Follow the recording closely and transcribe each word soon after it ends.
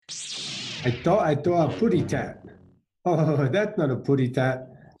I thought a putty tat. Oh, that's not a putty tat.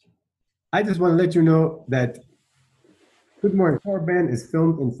 I just want to let you know that Good Morning Korriban is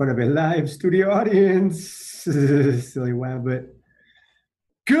filmed in front of a live studio audience. Silly wabbit.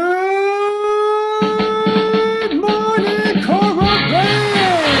 Good morning, Korriban!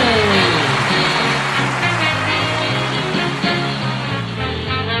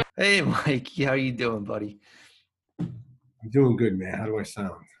 Hey, Mikey, how you doing, buddy? I'm doing good, man. How do I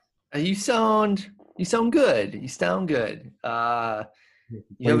sound? You sound good. You sound good. You have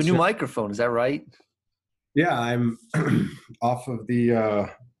a new microphone, is that right? Yeah, I'm off of the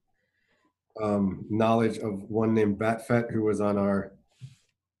knowledge of one named Batfet, who was on a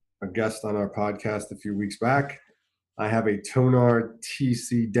guest on our podcast a few weeks back. I have a Tonar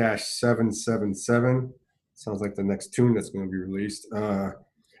TC-777. Sounds like the next tune that's going to be released.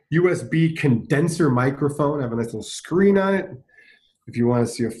 USB condenser microphone. I have a nice little screen on it. If you want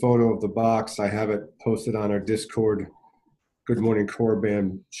to see a photo of the box, I have it posted on our Discord Good Morning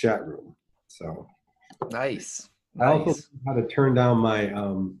Korriban chat room. So Nice. I also learned how to turn down my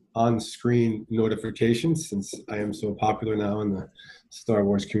on-screen notifications since I am so popular now in the Star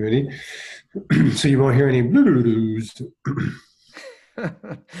Wars community. So you won't hear any blues.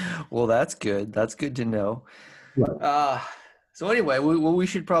 Well, that's good. That's good to know. Right. So anyway, we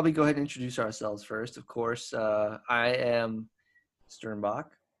should probably go ahead and introduce ourselves first. Of course, I am Sternbach,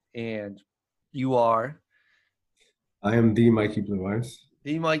 and you are? I am the Mikey Blue Eyes.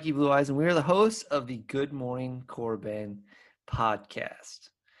 The Mikey Blue Eyes, and we are the hosts of the Good Morning Korriban podcast,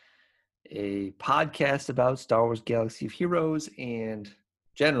 a podcast about Star Wars Galaxy of Heroes and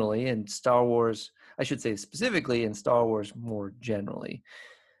generally, and Star Wars, I should say specifically, in Star Wars more generally.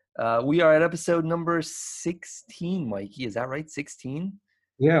 We are at episode number 16, Mikey. Is that right? 16?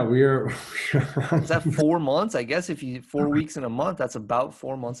 Yeah, we are. Is that 4 months? I guess if you 4 weeks in a month, that's about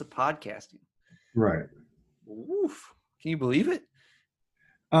 4 months of podcasting. Right. Oof. Can you believe it?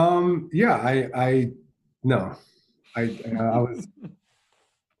 Yeah, I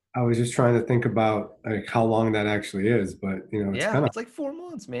was just trying to think about like how long that actually is, but it's kind of, it's like 4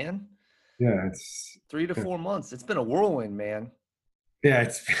 months, man. Yeah, it's 3 to 4 months. It's been a whirlwind, man. Yeah,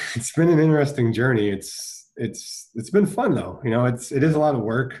 it's been an interesting journey. It's been fun though. It is a lot of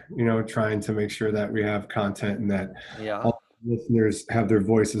work, trying to make sure that we have content and that all listeners have their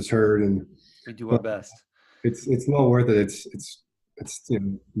voices heard, and we do our best. It's well worth it. It's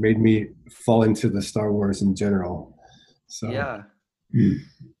made me fall into the Star Wars in general. So yeah.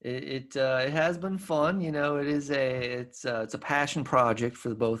 It has been fun. It's a passion project for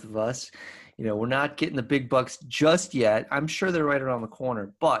the both of us. We're not getting the big bucks just yet. I'm sure they're right around the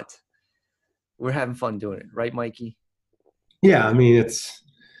corner, but we're having fun doing it, right, Mikey? Yeah, I mean it's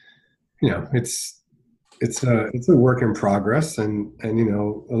a work in progress, and at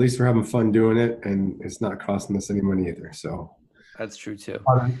least we're having fun doing it, and it's not costing us any money either. So that's true too.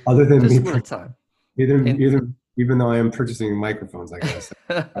 Other than just me, a little time. Even though I am purchasing microphones, I guess.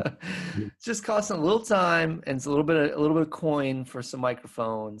 It's just costing a little time, and it's a little bit of coin for some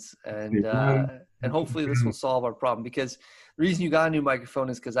microphones, and hopefully this will solve our problem. Because the reason you got a new microphone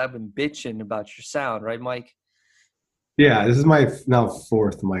is because I've been bitching about your sound, right, Mike? Yeah, this is my now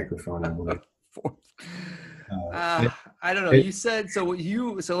fourth microphone, I believe. Fourth. I don't know. You said so.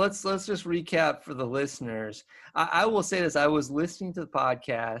 So let's just recap for the listeners. I will say this: I was listening to the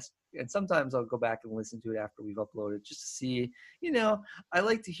podcast. And sometimes I'll go back and listen to it after we've uploaded just to see, I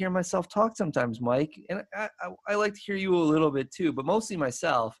like to hear myself talk sometimes, Mike. And I like to hear you a little bit too, but mostly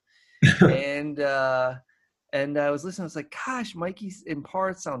myself. and I was listening. I was like, gosh, Mikey's in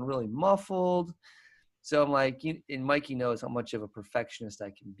parts sound really muffled. So I'm like, and Mikey knows how much of a perfectionist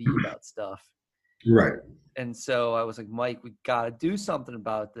I can be about stuff. Right. And so I was like, Mike, we got to do something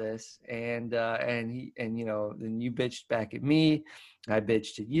about this. And then you bitched back at me. I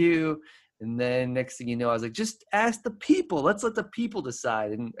bitched at you. And then next thing you know, I was like, just ask the people. Let's let the people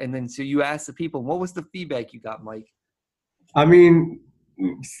decide. And then so you asked the people. What was the feedback you got, Mike? I mean,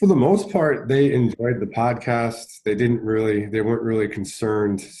 for the most part, they enjoyed the podcast. They weren't really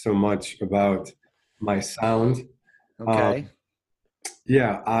concerned so much about my sound. Okay.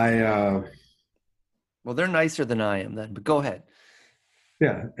 Well, they're nicer than I am then, but go ahead.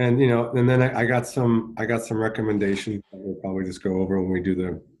 Yeah, and and then I got some recommendations that we'll probably just go over when we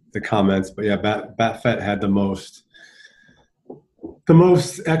do the comments. But yeah, Batfet had the most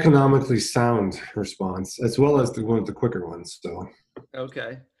economically sound response, as well as one of the quicker ones. So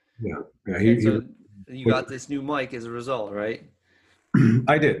okay. Yeah. So you got this new mic as a result, right?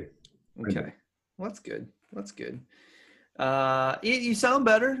 I did. Okay. Well, that's good. You sound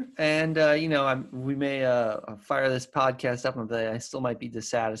better, and we may fire this podcast up, and I still might be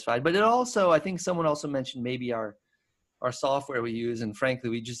dissatisfied. But I think someone also mentioned maybe our software we use, and frankly,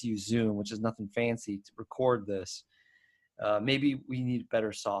 we just use Zoom, which is nothing fancy to record this. Maybe we need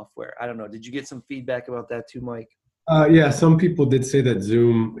better software. I don't know. Did you get some feedback about that too, Mike? Yeah, some people did say that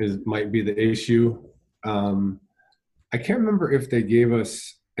Zoom might be the issue. I can't remember if they gave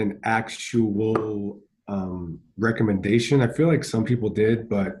us an actual recommendation. I feel like some people did,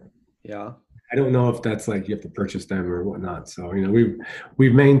 but yeah, I don't know if that's like you have to purchase them or whatnot. So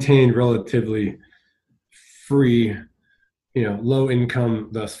we've maintained relatively free, low income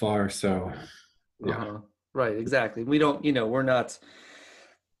thus far. So yeah, right, exactly. We don't, we're not.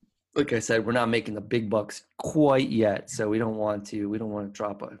 Like I said, we're not making the big bucks quite yet, so we don't want to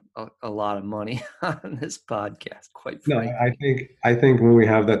drop a lot of money on this podcast, quite frankly. No, I think when we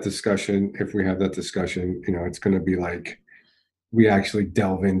have that discussion, if we have that discussion, it's going to be like we actually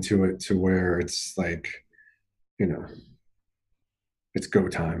delve into it to where it's like, it's go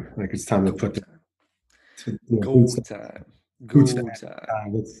time. Like it's time to put the go time.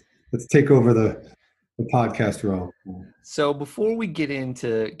 Let's take over the podcast role. So before we get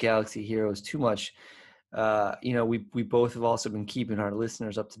into Galaxy Heroes too much, we both have also been keeping our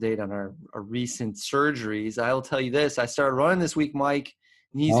listeners up to date on our recent surgeries. I'll tell you this: I started running this week, Mike,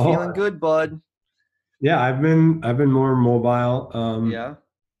 and he's feeling good, bud. Yeah, I've been more mobile. Yeah.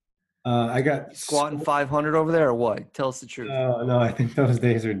 I got squatting 500 over there, or what? Tell us the truth. No, I think those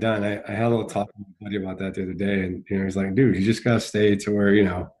days are done. I had a little talk with my buddy about that the other day, and he's like, "Dude, you just gotta stay to where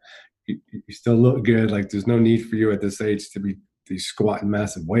you still look good. Like, there's no need for you at this age to be squatting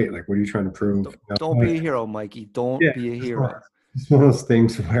massive weight. Like, what are you trying to prove? Don't be a hero, Mikey. Don't be a hero. It's one of those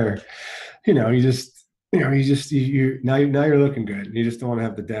things where, you now you're looking good. You just don't want to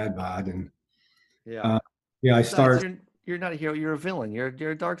have the dad bod, and I start. You're not a hero. You're a villain. You're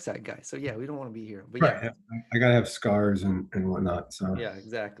a dark side guy. So yeah, we don't want to be here. But right. I gotta have scars and whatnot. So yeah,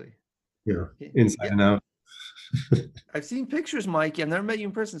 exactly. Inside and out. I've seen pictures, Mike. I've never met you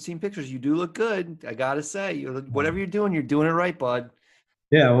in person. Seen pictures. You do look good. I gotta say, whatever you're doing it right, bud.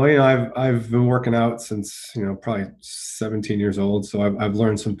 Yeah, well, I've been working out since probably 17 years old. So I've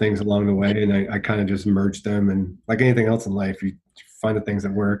learned some things along the way, and I kind of just merged them. And like anything else in life, you find the things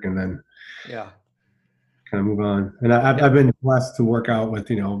that work, and then kind of move on. And I've been blessed to work out with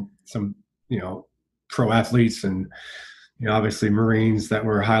some pro athletes, and obviously Marines that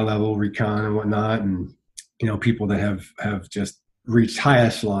were high level recon and whatnot, and people that have just reached high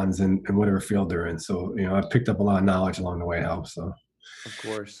echelons in whatever field they're in. So I've picked up a lot of knowledge along the way. Helps. So of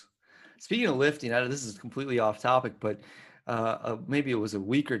course. Speaking of lifting, this is completely off topic, but maybe it was a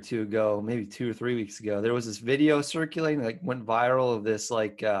week or two ago, maybe 2 or 3 weeks ago, there was this video circulating, like went viral, of this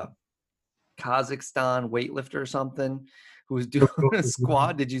like Kazakhstan weightlifter or something who was doing a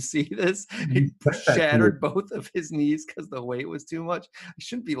squat. Did you see this? He shattered both of his knees because the weight was too much. I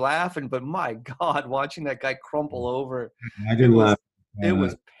shouldn't be laughing, but my God, watching that guy crumple over, I didn't laugh. It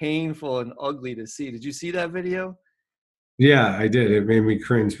was painful and ugly to see. Did you see that video? Yeah, I did. It made me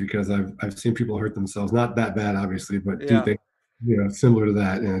cringe because I've seen people hurt themselves. Not that bad, obviously, but do things similar to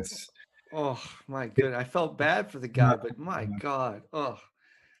that, and it's. Oh my goodness, I felt bad for the guy, but my God,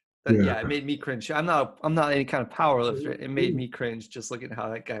 it made me cringe. I'm not any kind of power lifter. It made me cringe just looking at how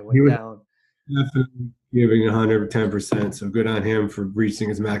that guy went down. Definitely giving 110%. So good on him for reaching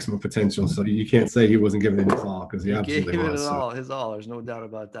his maximum potential. So you can't say he wasn't giving it his all, because he absolutely gave was. His all. There's no doubt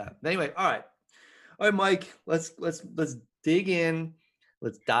about that. Anyway, all right, Mike. Let's dig in.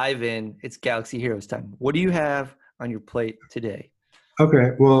 Let's dive in. It's Galaxy Heroes time. What do you have on your plate today?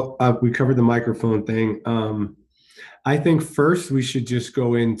 Okay. Well, we covered the microphone thing. I think first we should just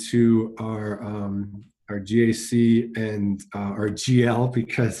go into our GAC and our GL,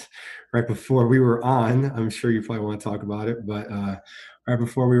 because right before we were on, I'm sure you probably want to talk about it, but right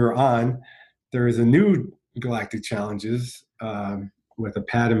before we were on, there is a new Galactic Challenges with a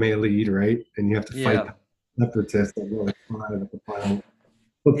Padme lead, right? And you have to fight separatists that really fly at the final.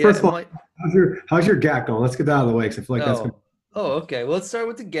 But first of all, how's your GAC going? Let's get that out of the way, because I feel like that's going to. Oh, okay. Well, let's start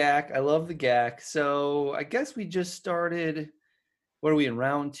with the GAC. I love the GAC. So I guess we just started. What are we in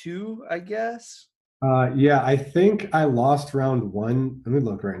round 2? I guess. Yeah, I think I lost round 1. Let me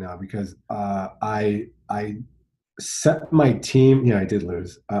look right now, because I set my team. Yeah, I did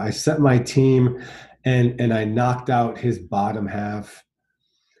lose. I set my team, and I knocked out his bottom half,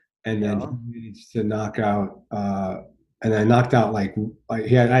 and then he managed to knock out. And I knocked out I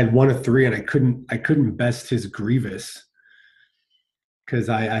had 1 of 3, and I couldn't best his Grievous, because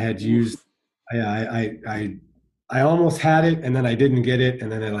I had used. I I almost had it, and then I didn't get it,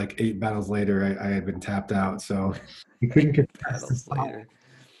 and then at like 8 battles later, I had been tapped out, so he couldn't get past the Battles top. later.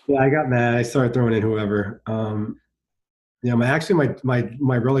 Yeah, I got mad. I started throwing in whoever. Yeah,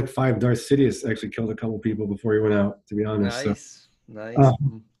 my Relic 5 Darth Sidious actually killed a couple people before he went out, to be honest. So, Nice. Nice.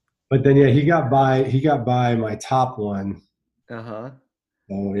 but then yeah, he got by my top one. Uh-huh.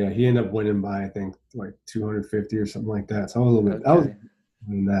 Oh yeah, he ended up winning by I think like 250 or something like that. So I was a little bit, I was Okay.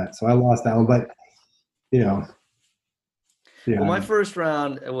 in that. So I lost that one, but you know, Well, my yeah. first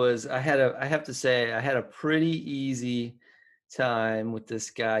round was I have to say I had a pretty easy time with this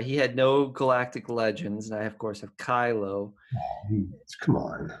guy. He had no Galactic Legends, and I of course have Kylo. Come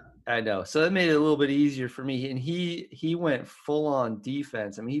on. I know. So that made it a little bit easier for me. And he went full on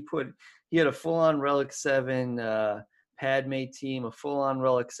defense. I mean, he had a full on Relic 7 Padme team, a full on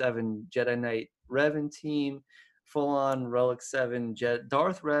Relic 7 Jedi Knight Revan team, full on Relic 7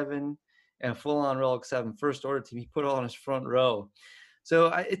 Darth Revan, and a full on Relic 7 First Order team. He put all on his front row. So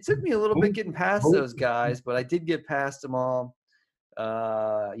it took me a little bit getting past those guys, but I did get past them all.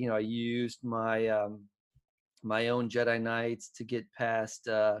 I used my own Jedi Knights to get past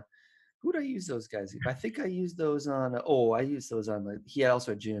who did I use those guys? I think I used those on. I used those on. He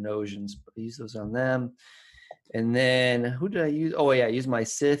also had Geonosians, but I used those on them. And then who did I use? Oh yeah, I used my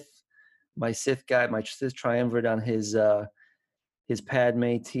Sith guy, my Sith Triumvirate on his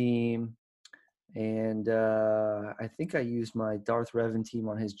Padme team, and I think I used my Darth Revan team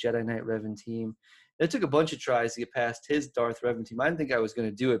on his Jedi Knight Revan team. It took a bunch of tries to get past his Darth Revan team. I didn't think I was going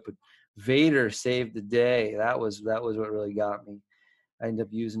to do it, but Vader saved the day. That was what really got me. I ended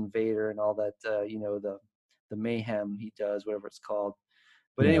up using Vader and all that, the mayhem he does, whatever it's called.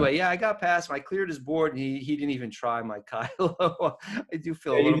 But Yeah. anyway, yeah, I got past him. I cleared his board, and he didn't even try my Kylo. I do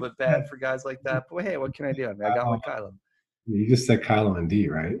feel a little bit bad for guys like that. But hey, what can I do? I mean, I got my Kylo. You just said Kylo and D,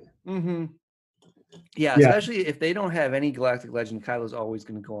 right? Mm-hmm. Yeah, Yeah. especially if they don't have any Galactic Legend, Kylo's always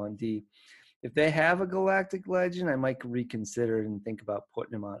going to go on D. If they have a Galactic Legend, I might reconsider and think about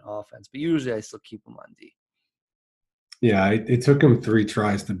putting him on offense. But usually I still keep him on D. Yeah, it took him 3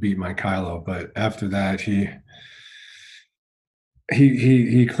 tries to beat my Kylo, but after that he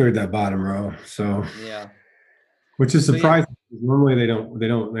cleared that bottom row. So Yeah. which is So yeah. surprising. Normally they're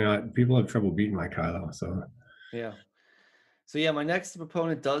not people have trouble beating my Kylo. So Yeah. So yeah, my next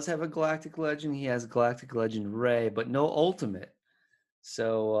opponent does have a Galactic Legend. He has Galactic Legend Rey, but no Ultimate.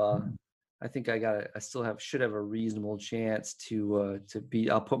 So I think I should have a reasonable chance to beat.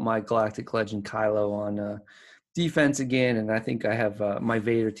 I'll put my Galactic Legend Kylo on defense again, and I think I have my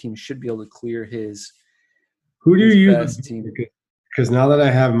Vader team should be able to clear his who do you use? best team. Because now that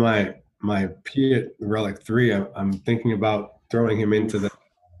I have my Piet Relic 3, I'm thinking about throwing him into Oof.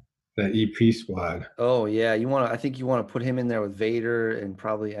 the EP squad. Oh yeah, I think you want to put him in there with Vader and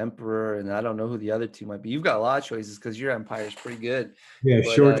probably Emperor, and I don't know who the other two might be. You've got a lot of choices because your Empire is pretty good. Yeah,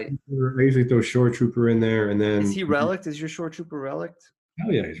 But short trooper. I usually throw short trooper in there, and is then he relict? Is your short trooper relict?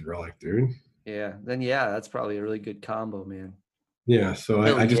 hell yeah, he's Relic, dude. Yeah, then yeah, that's probably a really good combo, man. Yeah, so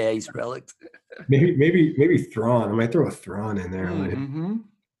Hell I just yeah, he's relict. maybe Thrawn. I might throw a Thrawn in there and let him Mm-hmm.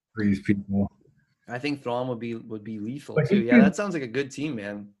 freeze people. I think Thrawn would be lethal But too. Yeah, that sounds like a good team,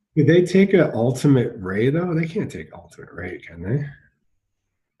 man. could they take an ultimate Ray though? They can't take ultimate Ray, can they?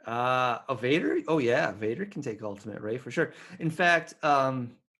 Vader? Oh yeah, Vader can take ultimate Ray for sure. In fact,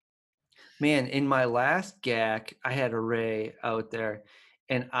 man, in my last GAC, I had a Ray out there,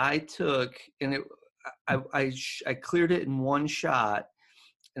 and I took and it. I cleared it in one shot,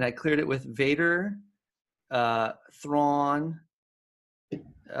 and I cleared it with Vader, Thrawn.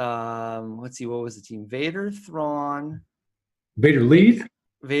 Let's see, what was the team? Vader, Thrawn, Vader lead?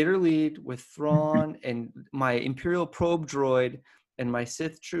 Vader lead with Thrawn and my Imperial probe droid and my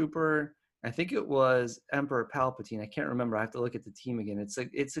Sith trooper. I think it was Emperor Palpitine. I can't remember. I have to look at the team again. It's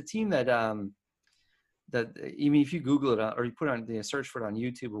a team that even if you Google it or you put on search for it on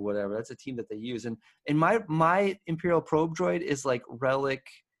YouTube or whatever, that's a team that they use. And my Imperial probe droid is like relic.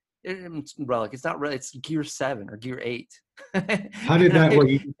 It's relic. It's not relic. It's Gear 7 or Gear 8. How did that work?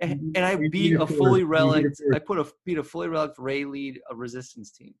 And I beat a fully relic. Beat a fully relic Ray lead a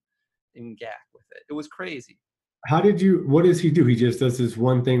resistance team in GAC with it. It was crazy. What does he do? He just does this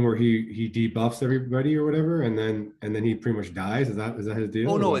one thing where he debuffs everybody or whatever, and then he pretty much dies. Is that his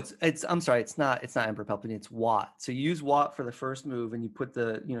deal? Oh no, it's I'm sorry, it's not Emperor Palpatine, it's Watt. So you use Watt for the first move and you put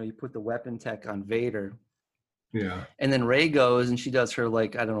the weapon tech on Vader. Yeah. And then Rey goes and she does her,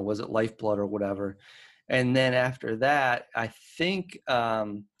 like, I don't know, was it lifeblood or whatever. And then after that, I think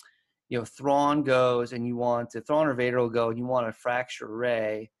Thrawn goes and Thrawn or Vader will go and you want to fracture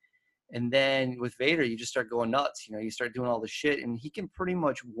Rey. And then with Vader, you just start going nuts. You start doing all the shit, and he can pretty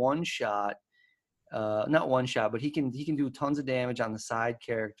much one shot not one shot, but he can do tons of damage on the side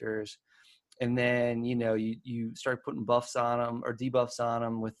characters. And then, you start putting buffs on them or debuffs on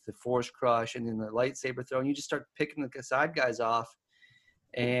them with the Force Crush and then the lightsaber throw, and you just start picking the side guys off.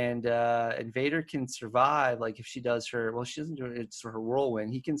 And Vader can survive. Like if she does she doesn't do it. It's her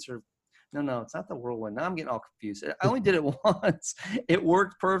whirlwind. He can survive. No, it's not the whirlwind. Now I'm getting all confused. I only did it once. It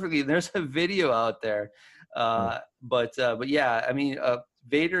worked perfectly. There's a video out there. But yeah, I mean,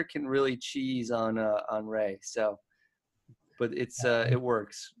 Vader can really cheese on Rey. So. But it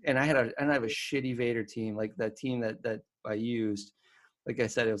works, and I have a shitty Vader team, like that team that I used. Like I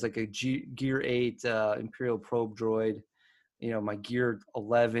said, it was like a Gear 8 Imperial probe droid, my Gear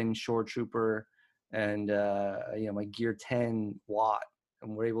 11 Shore Trooper, and my Gear 10 Watt,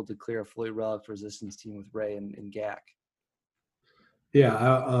 and we're able to clear a fully relic resistance team with Rey and Gak.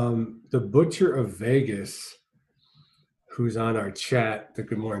 Yeah, the Butcher of Vegas, who's on our chat, the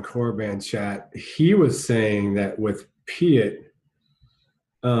Good Morning Korriban chat, he was saying that with Piet,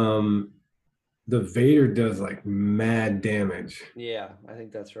 the Vader does like mad damage. Yeah, I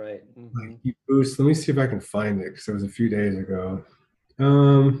think that's right. Like he boosts. Let me see if I can find it because it was a few days ago.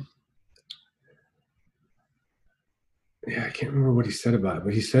 Yeah, I can't remember what he said about it,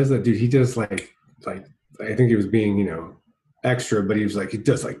 but he says that dude, he does like I think he was being extra, but he was like he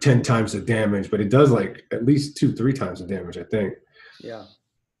does like 10 times the damage, but it does like at least 2-3 times the damage, I think. Yeah.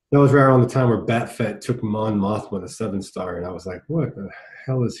 That was right around the time where Batfett took Mon Mothma to 7-star, and I was like, what the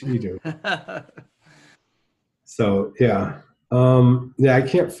hell is he doing? So, yeah. I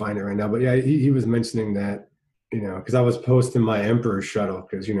can't find it right now, but yeah, he was mentioning that, because I was posting my Emperor shuttle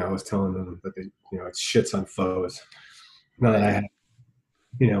because, I was telling them that they, it shits on foes. Now that I have,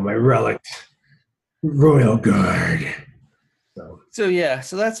 my relic Royal Guard. So yeah,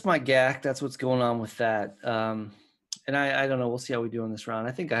 so that's my GAC. That's what's going on with that. And I don't know. We'll see how we do in this round.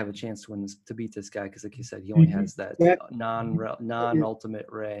 I think I have a chance to beat this guy because, like you said, he only has that non-ultimate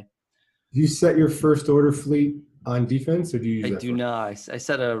Rey. Do you set your first order fleet on defense, or do you use I do not. I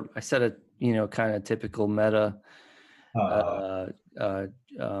set a kind of typical meta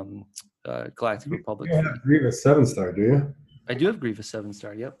Galactic Republic. You have Grievous 7-star, do you? I do have Grievous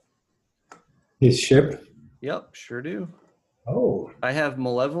 7-star. Yep. His ship. Yep, sure do. Oh. I have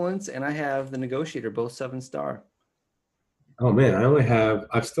Malevolence and I have the Negotiator, both 7-star. Oh man,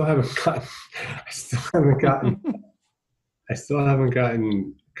 I still haven't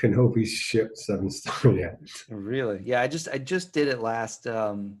gotten Kenobi's ship 7-star yet. Really? Yeah, I just did it last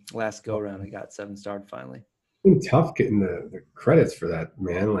go round. I got 7-starred finally. It's been tough getting the credits for that,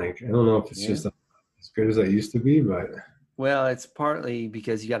 man. Like I don't know if it's just as good as I used to be, but well, it's partly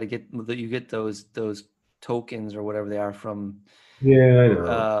because you got to get those tokens or whatever they are from I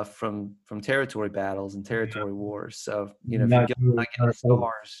know. from territory battles and territory wars. So if you're not getting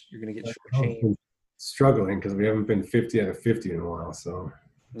stars, you're gonna get shortchanged. Struggling because we haven't been 50 out of 50 in a while. So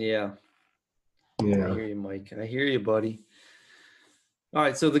yeah. I hear you, Mike. I hear you, buddy. All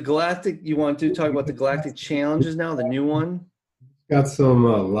right, so the Galactic. You want to talk about the Galactic challenges now? The new one. Got some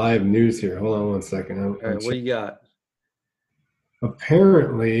live news here. Hold on one second. All right, what do you got?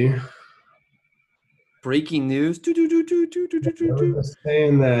 Apparently. Breaking news. Saying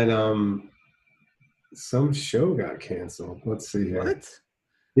that some show got canceled. Let's see here. What?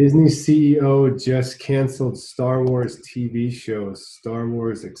 Disney CEO just canceled Star Wars TV show Star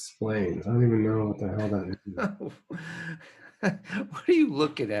Wars Explained. I don't even know what the hell that is. What are you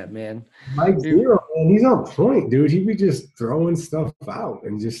looking at, man? Mike Zero, man, he's on point, dude. He'd be just throwing stuff out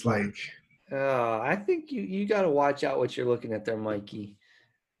and just like. I think you got to watch out what you're looking at there, Mikey.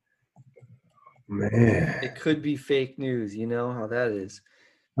 Man, it could be fake news. You know how that is.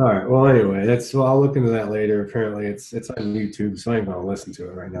 All right. Well, anyway, I'll look into that later. Apparently, it's on YouTube, so I ain't gonna listen to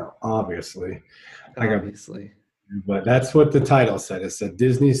it right now. Obviously. But that's what the title said. It said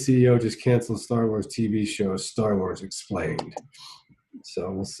Disney CEO just canceled Star Wars TV show Star Wars Explained.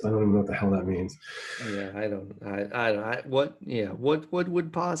 So I don't even know what the hell that means. Yeah, I don't. What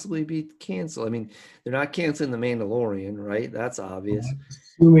would possibly be canceled? I mean, they're not canceling The Mandalorian, right? That's obvious.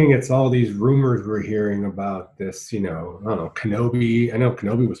 Assuming it's all these rumors we're hearing about this, I don't know, Kenobi. I know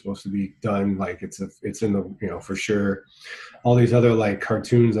Kenobi was supposed to be done. Like it's in the, for sure. All these other like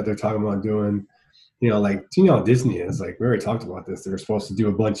cartoons that they're talking about doing, like, how Disney is. Like we already talked about this. They're supposed to do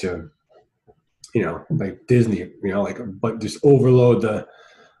a bunch of, like Disney, but just overload the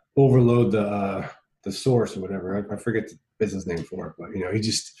source or whatever. I forget the business name for it, but he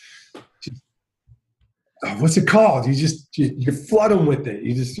just what's it called? You flood them with it.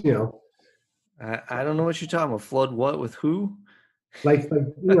 You just I don't know what you're talking about. Flood what with who? Like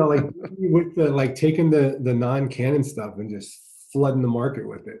with the taking the non-canon stuff and just flooding the market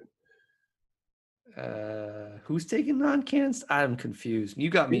with it. Who's taking non-canons? I'm confused. You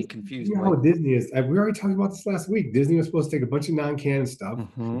got me confused, You know how Mike. Disney is. We already talked about this last week. Disney was supposed to take a bunch of non-canon stuff,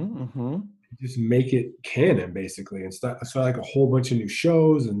 just make it canon basically, and start like a whole bunch of new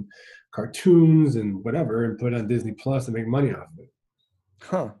shows and cartoons and whatever, and put it on Disney Plus and make money off of it.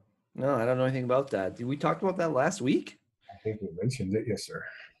 Huh. No, I don't know anything about that. Did we talk about that last week? I think we mentioned it. Yes, sir.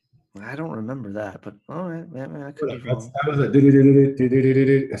 I don't remember that, but all right, man, I could be wrong. That was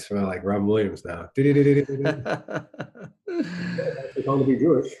a that's for like Robin Williams now. It's going to be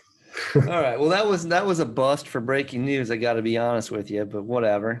Jewish. All right. Well, that was a bust for breaking news. I got to be honest with you, but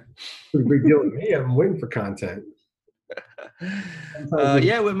whatever. Pretty big deal to me. I'm waiting for content.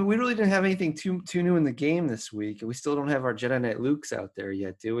 Yeah, we really didn't have anything too new in the game this week. We still don't have our Jedi Knight Lukes out there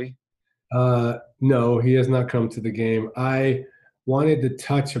yet, do we? No, he has not come to the game. I wanted to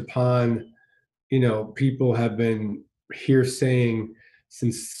touch upon, people have been here saying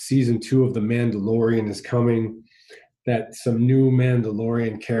since season 2 of The Mandalorian is coming that some new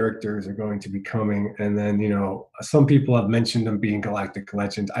Mandalorian characters are going to be coming. And then, some people have mentioned them being galactic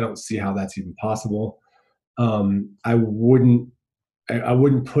legends. I don't see how that's even possible. I wouldn't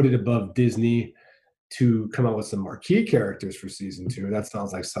put it above Disney to come out with some marquee characters for season 2. That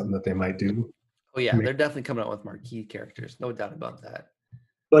sounds like something that they might do. Oh yeah, they're definitely coming out with marquee characters, no doubt about that.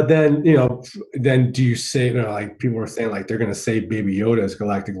 But then, then do you say, like people were saying, like they're going to say Baby Yoda is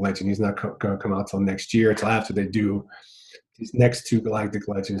Galactic Legend. He's not going to come out till next year. Till after they do these next 2 Galactic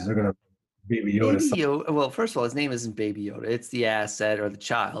Legends, they're going to Baby Yoda. Baby Yoda. Well, first of all, his name isn't Baby Yoda. It's the asset or the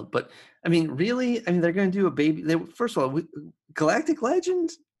child. But I mean, really? I mean, they're going to do a baby. First of all, Galactic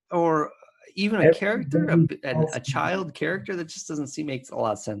Legend or even a character, a child character, that just doesn't makes a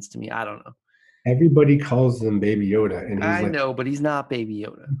lot of sense to me. I don't know. Everybody calls him Baby Yoda, and I know, but he's not Baby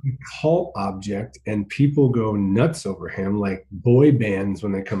Yoda. Cult object, and people go nuts over him, like boy bands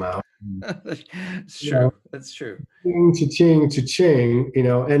when they come out. It's true. That's true. Cha-ching, cha-ching,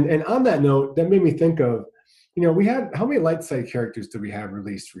 and on that note, that made me think of, we had, how many light side characters did we have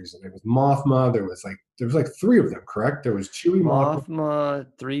released recently? It was Mothma. There was like 3 of them, correct? There was Chewie, Mothma,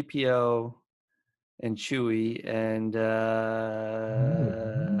 3PO, and Chewie, and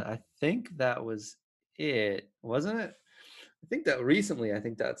I think that was it, wasn't it? I think that recently. I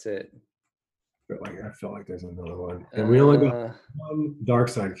think that's it. I felt like there's another one, and we only got one dark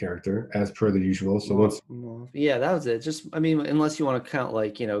side character as per the usual. So yeah, that was it. Just, I mean, unless you want to count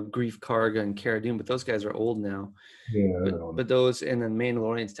like Grief Karga and Cara Dune, but those guys are old now. Yeah, but those, and then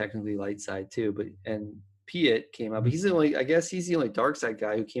Mandalorian's technically light side too. But and Piet came out, but he's the only. I guess he's the only dark side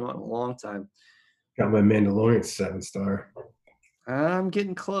guy who came out in a long time. Got my Mandalorian 7-star. I'm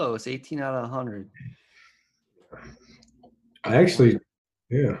getting close. 18 out of 100. I actually,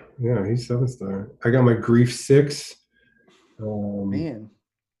 yeah, he's 7-star. I got my Grief 6. Man,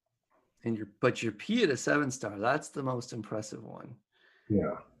 and your Piet a 7-star. That's the most impressive one.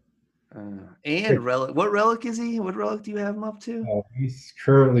 Yeah. And relic. What relic is he? What relic do you have him up to? He's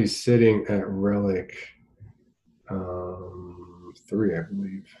currently sitting at relic 3, I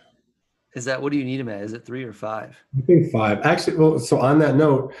believe. Is that, what do you need him at? Is it 3 or 5? I think 5. Actually, well, so on that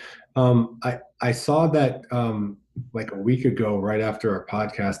note, I saw that like a week ago, right after our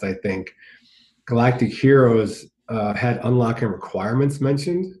podcast, I think Galactic Heroes had unlocking requirements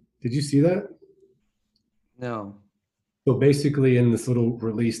mentioned. Did you see that? No. So basically, in this little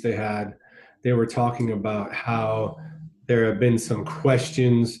release they were talking about how there have been some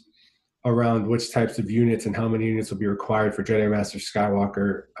questions around which types of units and how many units will be required for Jedi Master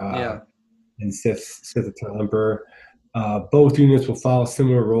Skywalker. And Sith Eternal Emperor. Both units will follow a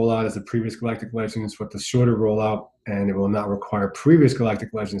similar rollout as the previous Galactic Legends with a shorter rollout, and it will not require previous Galactic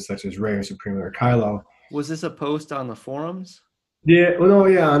Legends such as Rey or Supreme or Kylo. Was this a post on the forums? Yeah, well, no,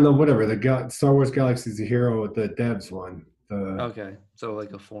 yeah, on the Star Wars Galaxy's a Hero, the devs one. Okay, so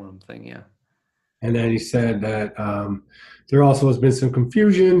like a forum thing, yeah. And then he said that there also has been some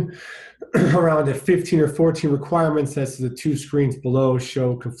confusion around the 15 or 14 requirements as to the 2 screens below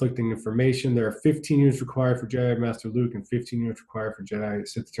show conflicting information. There are 15 units required for Jedi Master Luke and 15 units required for Jedi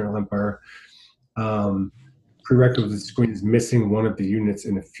Sith Eternal Empire. Prerequisite screen is missing one of the units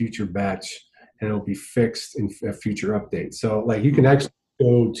in a future batch, and it will be fixed in a future update. So, like, you can actually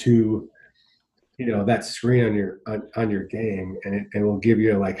go to that screen on your game, and it will give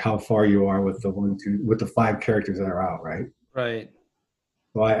you like how far you are with the 5 characters that are out, right? Right.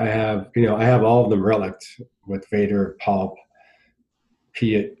 So I have all of them relict with Vader, Palp,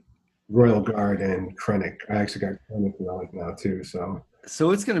 Piet, Royal Guard, and Krennic. I actually got Krennic relic now too.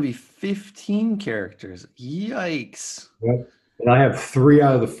 So it's going to be 15 characters. Yikes! Yep. And I have 3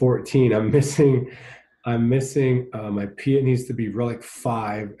 out of the 14. I'm missing. My Piet needs to be relic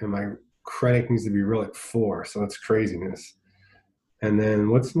 5, and my Krennic needs to be Relic 4, so that's craziness. And then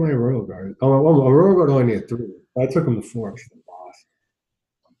what's my Royal Guard? Oh, a Royal Guard only needed 3. I took him to 4 because the boss.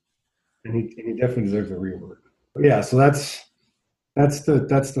 And he definitely deserves a rework. But yeah, so that's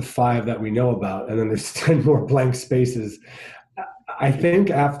the 5 that we know about, and then there's 10 more blank spaces. I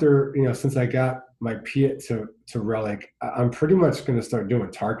think after, since I got my Piet to Relic, I'm pretty much going to start doing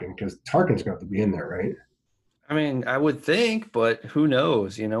Tarkin, because Tarkin's going to have to be in there, right? I mean, I would think, but who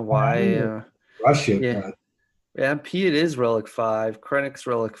knows? Why? Rush it. Yeah. Yeah, Piet is Relic 5, Krennic's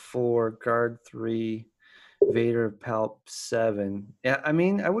Relic 4, Guard 3, Vader Palp 7. Yeah, I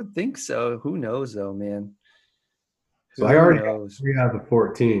mean, I would think so. Who knows, though, man? So I already got 3 out of the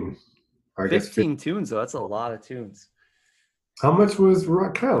 14. 15 tunes, though. That's a lot of tunes. How much was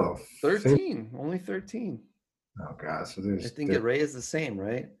Kylo? 13. Only 13. Oh, God. So I think Rey is the same,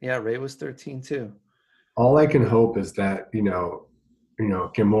 right? Yeah, Rey was 13, too. All I can hope is that,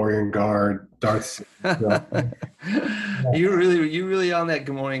 Gamorrean Guard, Darth. You really on that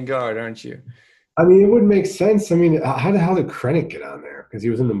Gamorrean Guard, aren't you? I mean, it wouldn't make sense. I mean, how the hell did Krennic get on there? Because he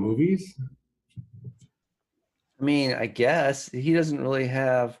was in the movies? I mean, I guess he doesn't really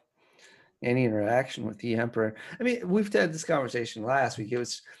have any interaction with the Emperor. I mean, we've had this conversation last week. It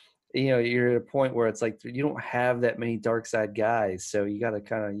was, you're at a point where it's like you don't have that many dark side guys, so you got to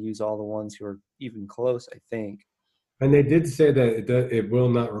kind of use all the ones who are even close, I think. And they did say that it will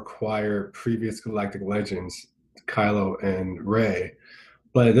not require previous Galactic Legends, Kylo and Rey,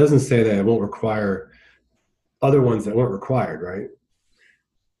 but it doesn't say that it won't require other ones that weren't required, right?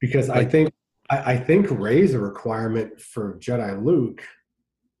 Because I think Rey's a requirement for Jedi Luke.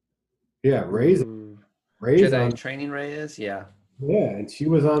 Yeah, Rey's Jedi training Rey is, yeah. Yeah, and she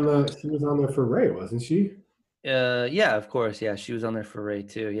was on there for Rey, wasn't she? Yeah, of course. Yeah, she was on there for Rey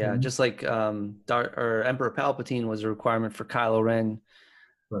too. Yeah, just like Emperor Palpatine was a requirement for Kylo Ren,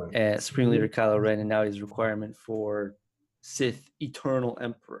 right. Supreme Leader Kylo Ren, and now he's a requirement for Sith Eternal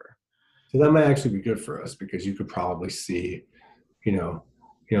Emperor. So that might actually be good for us, because you could probably see,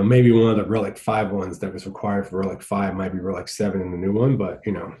 maybe one of the Relic 5 ones that was required for Relic 5 might be Relic 7 in the new one, but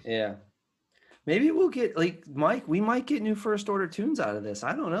Yeah. Maybe we'll get, like, Mike, we might get new First Order tunes out of this.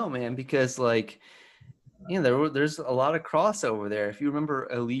 I don't know, man, because, like, there's a lot of crossover there. If you remember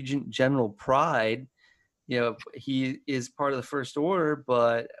Allegiant General Pride, he is part of the First Order,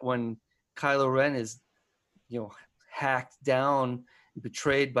 but when Kylo Ren is, hacked down,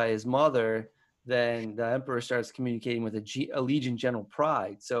 betrayed by his mother, then the Emperor starts communicating with Allegiant General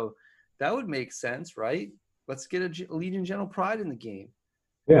Pride. So that would make sense, right? Let's get Allegiant General Pride in the game.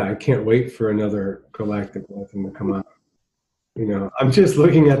 Yeah, I can't wait for another Galactic Legend to come out. I'm just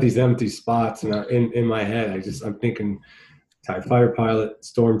looking at these empty spots, and in my head, I'm thinking TIE Fighter Pilot,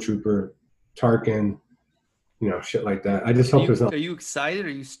 Stormtrooper, Tarkin, shit like that. I just hope there's not. Are you excited? Are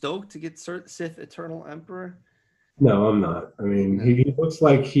you stoked to get Sith Eternal Emperor? No, I'm not. I mean, he looks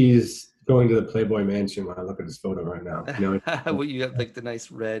like he's going to the Playboy Mansion when I look at his photo right now. Well, you have like the nice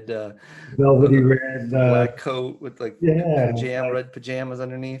red, velvety red black coat with like red pajamas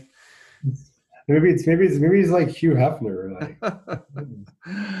underneath. Maybe he's like Hugh Hefner.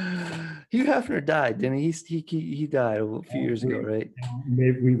 Hugh Hefner died, didn't he? He died a few years ago, right?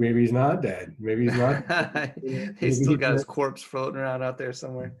 Maybe he's not dead. Maybe he's not. He's still got his corpse floating around out there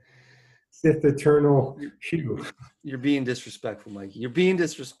somewhere. Sith Eternal Hugh. You're being disrespectful, Mikey. You're being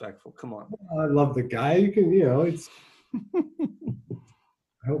disrespectful. Come on. I love the guy. You can, it's.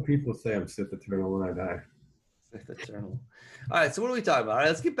 I hope people say I'm Sith Eternal when I die. Sith Eternal. All right, so what are we talking about? All right,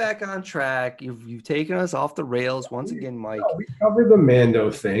 let's get back on track. You've taken us off the rails once again, Mike. We covered the Mando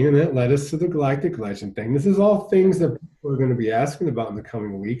thing, and that led us to the Galactic Legend thing. This is all things that people are going to be asking about in the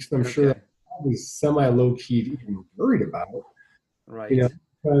coming weeks, and I'm sure they're probably semi-low-key even worried about. Right.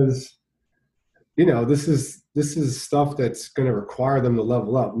 Because this is stuff that's going to require them to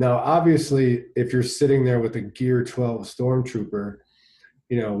level up. Now, obviously, if you're sitting there with a Gear 12 Stormtrooper,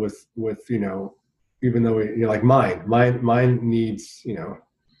 with even though like mine needs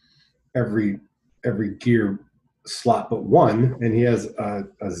every gear slot but one, and he has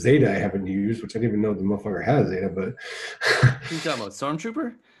a Zeta I haven't used, which I didn't even know the motherfucker had a Zeta. But you talking about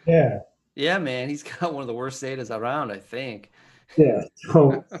Stormtrooper? Yeah, man, he's got one of the worst Zetas around, I think. Yeah,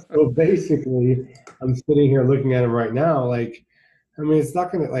 so basically, I'm sitting here looking at him right now. Like, I mean, it's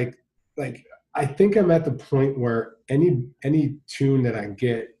not gonna like. I think I'm at the point where any tune that I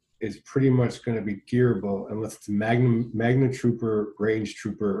get is pretty much going to be gearable unless it's Magna Trooper, Range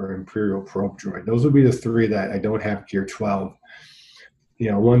Trooper, or Imperial Probe Droid. Those would be the 3 that I don't have Gear 12.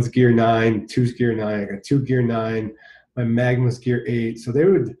 One's Gear 9, two's Gear 9. I got 2 Gear 9. My Magma's Gear 8. So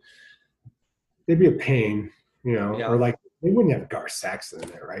they'd be a pain, or like They wouldn't have Gar Saxon in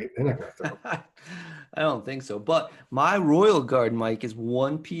there, right? They're not going to throw. I don't think so. But my Royal Guard, Mike, is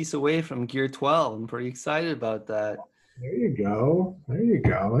one piece away from Gear 12. I'm pretty excited about that. There you go. There you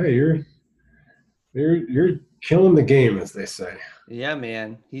go. Hey, you're killing the game, as they say. Yeah,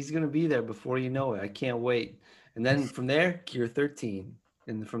 man. He's going to be there before you know it. I can't wait. And then from there, Gear 13.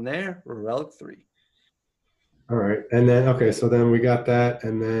 And from there, Relic 3. All right. And then, okay, so then we got that.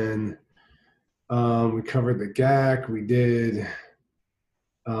 And then we covered the GAC. We did.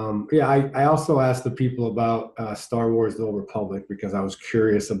 Yeah, I also asked the people about Star Wars The Old Republic because I was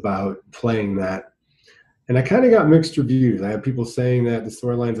curious about playing that. And I kind of got mixed reviews. I had people saying that the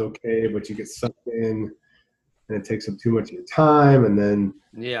storyline's okay, but you get sucked in and it takes up too much of your time. And then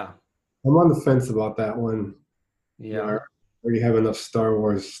Yeah. I'm on the fence about that one. You know, Yeah. I already have enough Star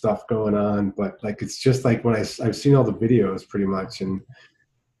Wars stuff going on, but like it's just like when I've seen all the videos pretty much, and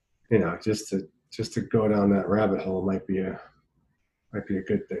just to go down that rabbit hole might be a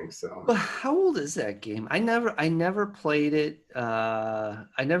good thing. So, But how old is that game? I never played it.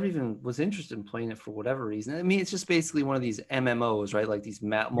 I never even was interested in playing it for whatever reason. I mean, it's just basically one of these MMOs, right? Like these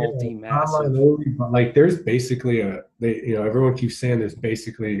multi-massive. online only, but like there's basically everyone keeps saying there's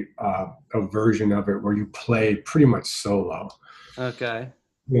basically a version of it where you play pretty much solo. Okay.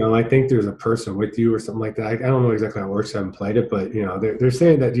 I think there's a person with you or something like that. I don't know exactly how it works. I haven't played it, but they're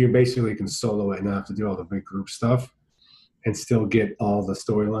saying that you basically can solo it and not have to do all the big group stuff and still get all the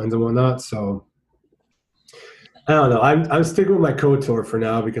storylines and whatnot. So I don't know. I'm sticking with my KOTOR for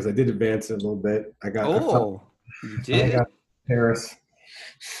now because I did advance it a little bit. You I did? got Paris.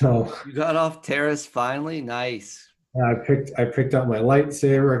 So You got off Terrace finally? Nice. I picked up my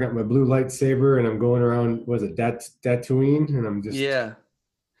lightsaber. I got my blue lightsaber, and I'm going around. Was it Tatooine? And I'm just Yeah.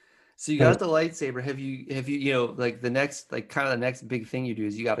 So you kind got the lightsaber. Have you like the next like kind of the next big thing you do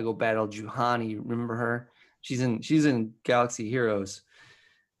is you got to go battle Juhani. Remember her? She's in Galaxy Heroes.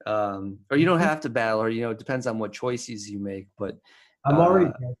 Or you don't of. have to battle, or it depends on what choices you make. But I'm already uh,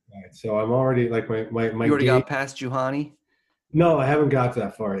 outside, so I'm already like my you already game. got past Juhani. No, I haven't got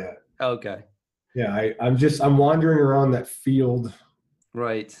that far yet. Okay, Yeah, I'm wandering around that field.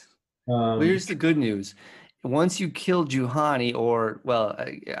 right. Well, Um, here's the good news. Once you kill Juhani, or well,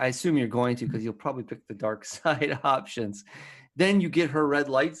 I assume you're going to because you'll probably pick the dark side options. Then you get her red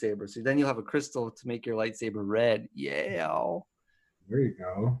lightsaber. So then you'll have a crystal to make your lightsaber red. Yeah. there you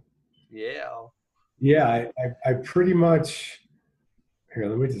go. Yeah. Yeah, I pretty much here.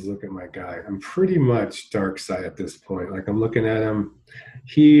 Let me just look at my guy. I'm pretty much dark side at this point. Like I'm looking at him.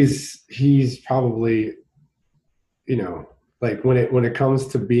 He's probably like when it comes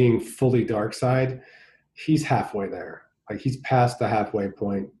to being fully dark side, he's halfway there. Like he's past the halfway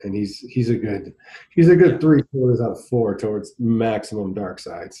point, and he's a good Yeah. 3/4 out of 4 towards maximum dark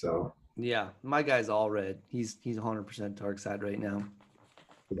side. So Yeah. My guy's all red. He's 100% dark side right now.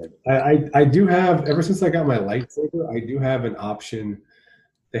 I do have ever since I got my lightsaber, I do have an option.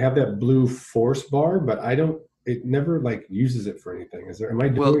 They have that blue force bar, but I don't. It never like uses it for anything. Is there? Am I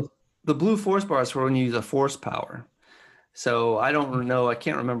doing? Well, the blue force bar is for when you use a force power. So I don't know. I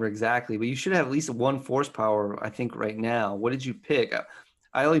can't remember exactly, but you should have at least one force power, I think, right now. What did you pick?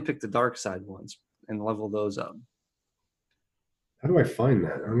 I only picked the dark side ones and level those up. How do I find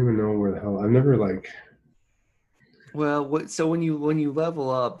that? I don't even know where the hell. I've never like. Well, so when you level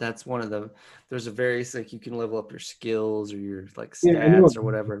up, that's one of the there's a various like you can level up your skills or your like Yeah, I know. stats or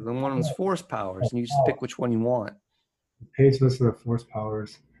whatever. Then one of them's force powers, and you just pick which one you want. Page list of force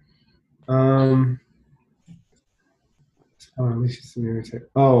powers. Um. I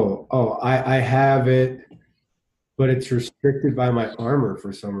have it, but it's restricted by my armor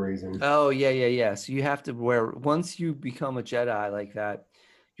for some reason. Oh yeah. So you have to wear once you become a Jedi like that,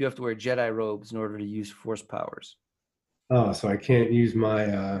 you have to wear Jedi robes in order to use force powers. Oh, so I can't use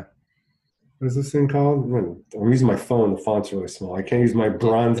my what is this thing called? I'm using my phone. The font's really small. I can't use my Yeah.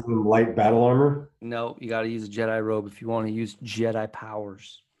 bronze and light battle armor. No, you got to use a Jedi robe if you want to use Jedi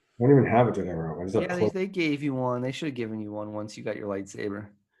powers. I don't even have a Jedi robe. I just have Yeah, they, clothes. they gave you one. They should have given you one once you got your lightsaber.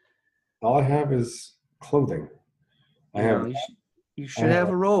 All I have is clothing. I No, have. you should I have have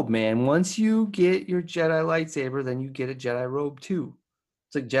a robe, man. Once you get your Jedi lightsaber, then you get a Jedi robe too.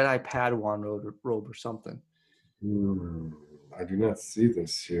 It's like Jedi Padawan robe or something. hmm, I do not see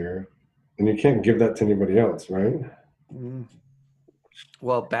this here, and you can't give that to anybody else, right? Mm.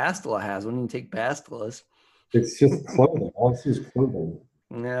 Well, Bastila has one. You can take Bastila's. It's just clothing. All I see is clothing.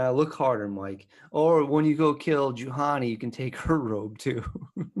 Yeah, look harder, Mike. Or when you go kill Juhani, you can take her robe too.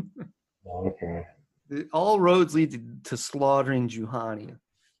 Oh, okay. All roads lead to slaughtering Juhani.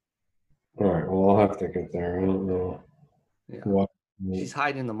 All right. Well, I'll have to get there. I don't know Yeah. what. She's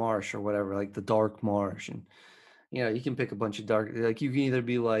hiding in the marsh or whatever, like the dark marsh. And You know, you can pick a bunch of dark. Like you can either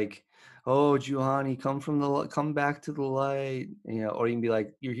be like, "Oh, Juhani, come back to the light," you know, or you can be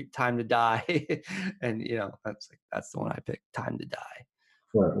like, "Your time to die," and you know, that's the one I picked, "Time to Die."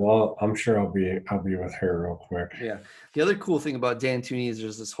 Right. Well, I'm sure I'll be with her real quick. Yeah. The other cool thing about Dan Tooney is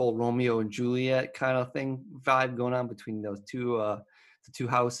there's this whole Romeo and Juliet kind of thing vibe going on between those two the two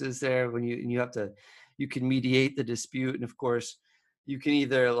houses there. When you have to, you can mediate the dispute, and of course, you can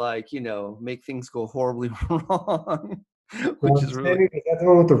either like, you know, make things go horribly wrong, which Well, is really, is that the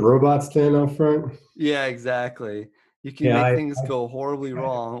one with the robot stand out front? yeah, exactly. You can Yeah, make I things go horribly tried to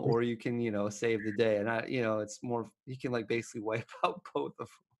wrong, force, or you can, you know, save the day. And you know, it's more, you can like basically wipe out both of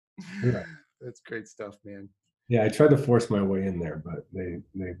yeah, them. That's great stuff, man. yeah, I tried to force my way in there, but they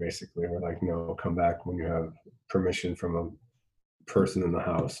basically were like, no, come back when you have permission from a person in the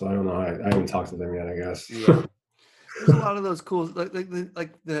house. So I don't know. I haven't talked to them yet, I guess. Yeah. There's a lot of those cool, like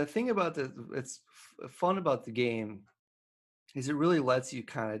the thing about it's fun about the game is it really lets you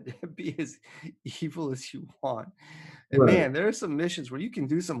kind of be as evil as you want. And Right. man, there are some missions where you can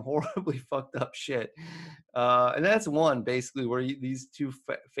do some horribly fucked up shit. And that's one basically where these two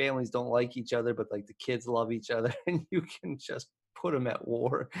families don't like each other, but like the kids love each other, and you can just put them at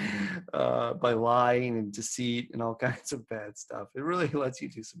war by lying and deceit and all kinds of bad stuff. It really lets you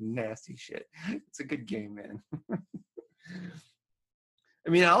do some nasty shit. It's a good game, man. I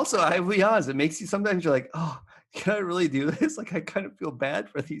mean, also, I'll be honest, it makes you sometimes you're like, oh, can I really do this? Like, I kind of feel bad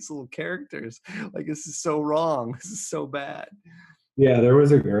for these little characters. Like, this is so wrong. This is so bad. Yeah, there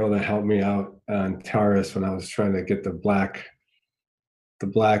was a girl that helped me out on Taurus when I was trying to get the black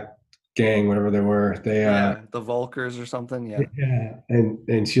gang, whatever they were. Yeah, the Volkers or something. Yeah. Yeah,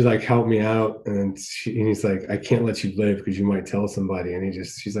 and she like helped me out, and he's like, I can't let you live because you might tell somebody, and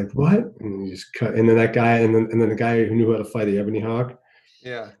she's like, what? And he just cut, and then that guy, and then the guy who knew how to fight the Ebony Hawk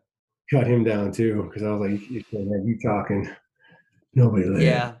Yeah. cut him down too because I was like, you can't have you talking, nobody live.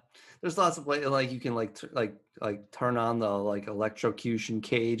 Yeah. There's lots of like you can like turn on the like electrocution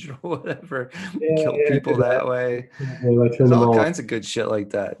cage or whatever, Yeah, kill yeah, I people did that that. way. And I There's turned them all all. kinds of good shit like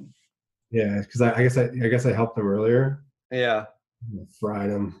that. Yeah, because I guess I helped them earlier. Yeah. Fried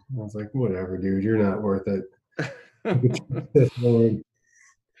him. I was like, whatever, dude, you're not worth it. This Lord.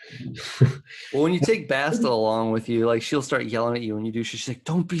 Well, when you take Basta along with you, like she'll start yelling at you when you do. She's like,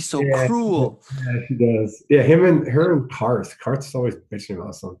 "Don't be so Yeah, cruel." yeah, she does. Yeah, him and her and Karth. Karth's always bitching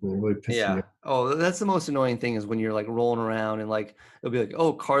about something. It really pisses me Yeah. off. Oh, that's the most annoying thing is when you're like rolling around and like it'll be like,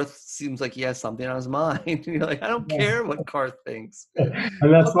 "Oh, Karth seems like he has something on his mind." And you're like, "I don't care what Karth thinks. And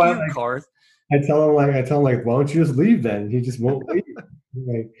that's Fuck why, you, like, Karth." I tell him, why don't you just leave then? He just won't leave.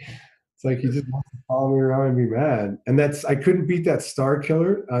 Like, it's like he just wants to follow me around and be mad. And I couldn't beat that Star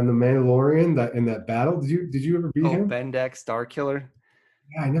Killer on the Mandalorian that in that battle. Did you ever beat Oh, him? Bendak, Star Killer.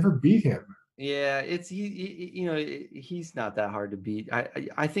 Yeah, I never beat him. Yeah, it's you know, he's not that hard to beat.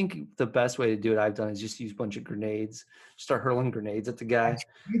 I think the best way to do it I've done is just use a bunch of grenades, start hurling grenades at the I guy.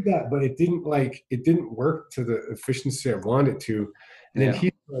 tried that, but it didn't work to the efficiency I wanted it to. And then Yeah.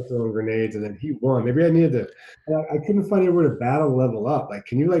 he started throwing grenades, and then he won. Maybe I needed to. And I couldn't find anywhere to battle level up. Like,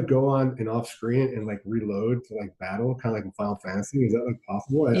 can you like go on and off screen and like reload to like battle, kind of like in Final Fantasy? Is that like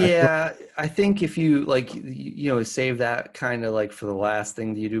possible? I feel Yeah, I think if you like, you know, save that kind of like for the last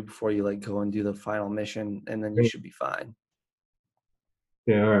thing that you do before you like go and do the final mission, and then you like, should be fine.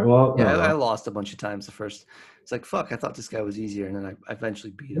 yeah. All right. Well, I Yeah, don't I know. lost a bunch of times the first. It's like fuck, I thought this guy was easier, and then I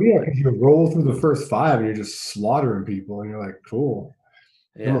eventually beat him. Yeah, But because you roll through the first five and you're just slaughtering people, and you're like, cool.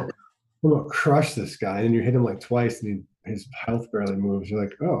 I'm yeah, gonna, I'm gonna crush this guy. And you hit him like twice, and his health barely moves. You're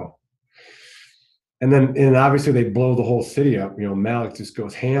like, oh. And obviously they blow the whole city up. Malik just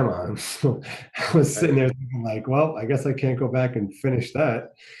goes ham on him. So I was sitting right. there thinking like, well, I guess I can't go back and finish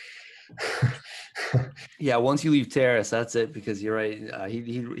that. Yeah, once you leave Terrace, that's it because you're right.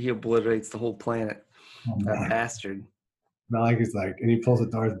 He obliterates the whole planet. That bastard. Malik is like, and he pulls a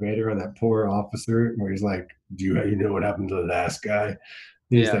Darth Vader on that poor officer where he's like, do you know what happened to the last guy? And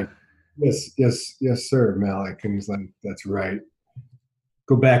he's Yeah. like, yes, yes, yes, sir, Malik. And he's like, that's right.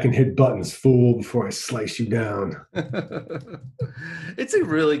 Go back and hit buttons, fool, before I slice you down. It's a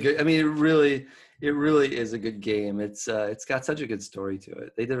really good. I mean, it really is a good game. It's got such a good story to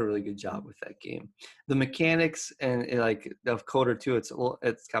it. They did a really good job with that game. The mechanics and like of KOTOR 2,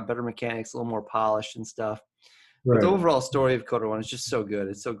 it's got better mechanics, a little more polished and stuff. But the Right. overall story of KOTOR 1 is just so good.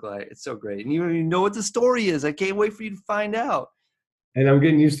 It's so great. And you don't even know what the story is. I can't wait for you to find out. And I'm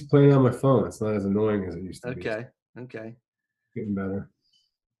getting used to playing on my phone. It's not as annoying as it used to be. It's Okay. Okay. getting better.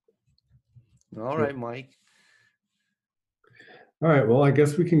 All So, right, Mike. all right. Well, I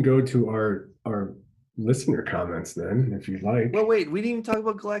guess we can go to our listener comments then, if you'd like. Well, wait, we didn't even talk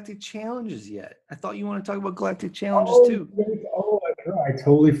about galactic challenges yet. I thought you want to talk about galactic challenges Oh, too. I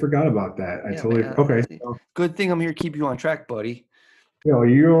totally forgot about that. Yeah, man. Okay. So, Good thing I'm here to keep you on track, buddy.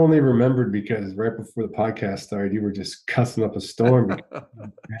 you only remembered because right before the podcast started, you were just cussing up a storm.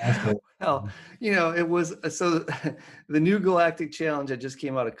 Well, it was so the new galactic challenge that just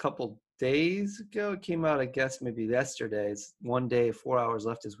came out a couple days ago. It came out, I guess, maybe yesterday. It's 1 day, 4 hours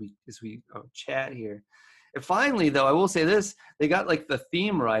left as we chat here. And finally, though, I will say this: they got like the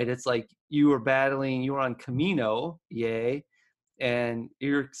theme right. It's like you were on Camino, yay, and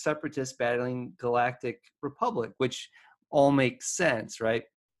you're separatists battling Galactic Republic, which all makes sense, right?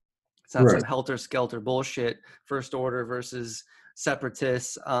 It's not some helter-skelter bullshit, First Order versus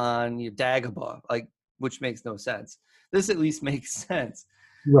separatists on Dagobah, which makes no sense. This at least makes sense.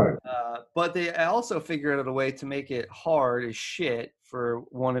 Right. But they also figured out a way to make it hard as shit for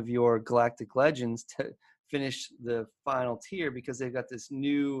one of your Galactic Legends to finish the final tier, because they've got this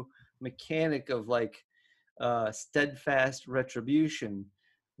new mechanic of steadfast retribution,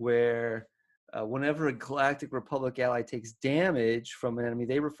 where whenever a Galactic Republic ally takes damage from an enemy,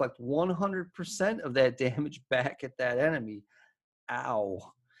 they reflect 100% of that damage back at that enemy.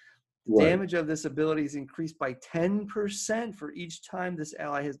 Ow. The damage of this ability is increased by 10% for each time this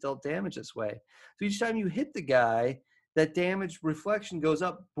ally has dealt damage this way. So each time you hit the guy, that damage reflection goes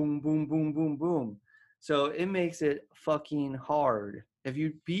up, boom, boom, boom, boom, boom. So it makes it fucking hard. Have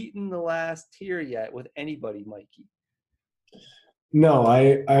you beaten the last tier yet with anybody, Mikey? No,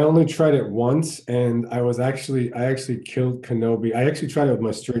 I only tried it once, and I actually killed Kenobi. I actually tried it with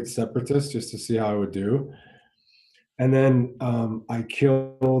my straight separatist just to see how I would do. And then I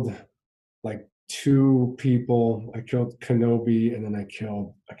killed like two people. I killed Kenobi, and then I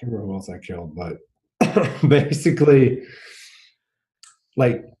can't remember who else I killed, but basically,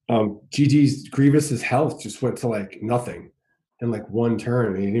 like GG's Grievous's health just went to like nothing in like one turn,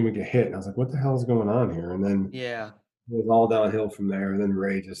 and he didn't even get hit. And I was like, what the hell is going on here? And then Yeah. it was all downhill from there. And then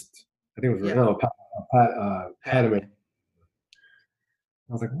Ray just, I think it was Ray, no, Padme. I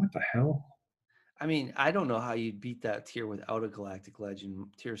was like, what the hell? I mean, I don't know how you'd beat that tier without a Galactic Legend,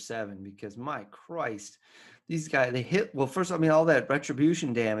 tier 7, because my Christ, these guys, they hit, well, first, I mean, all that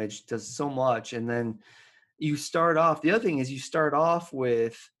retribution damage does so much. And then you start off, the other thing is you start off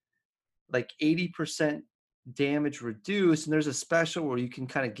with like 80% damage reduced, and there's a special where you can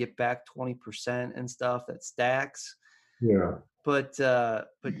kind of get back 20% and stuff that stacks. Yeah. But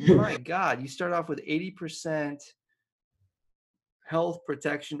my God, you start off with 80% health,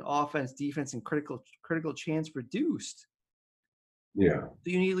 protection, offense, defense, and critical chance reduced. Yeah.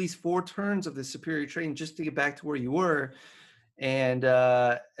 So you need at least 4 turns of the superior training just to get back to where you were. And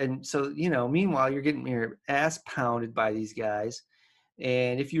so, meanwhile, you're getting your ass pounded by these guys.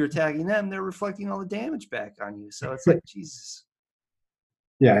 And if you're attacking them, they're reflecting all the damage back on you. So it's like, Jesus.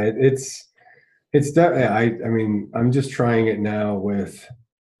 Yeah, it's definitely, I mean, I'm just trying it now with,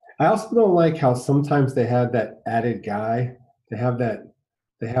 I also don't like how sometimes they have that added guy. They have that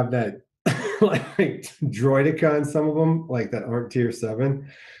like droidica in some of them, like that aren't tier 7.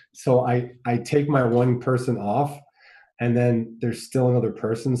 So I take my one person off, and then there's still another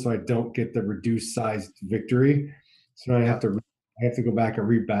person, so I don't get the reduced sized victory. So I have to go back and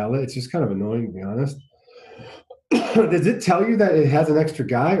rebattle it. It's just kind of annoying, to be honest. Does it tell you that it has an extra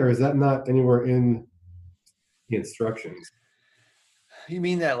guy, or is that not anywhere in the instructions? You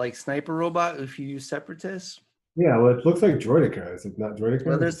mean that like sniper robot if you use separatists? Yeah, well, it looks like droidica. Is it not droidica?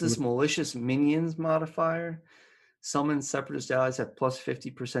 Well, there's this malicious minions modifier. Summon separatist allies have plus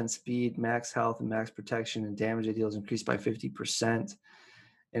 50% speed, max health, and max protection, and damage it deals increased by 50%.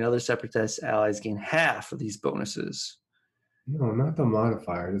 And other separatist allies gain half of these bonuses. No, not the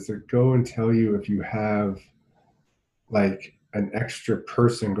modifier. Does it go and tell you if you have like an extra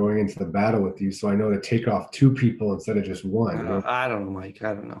person going into the battle with you, so I know to take off 2 people instead of just 1? I don't know, Mike.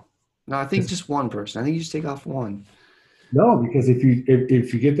 I don't know. No, I think just 1 person. I think you just take off 1. No, because if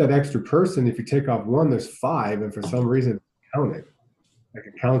you get that extra person, if you take off 1, there's 5, and for some reason count it. Like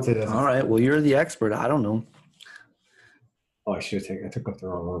it counts it as all right. Well, you're the expert. I don't know. Oh, I took off the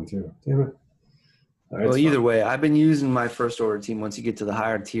wrong one too. Damn it. Well, either way, I've been using my First Order team once you get to the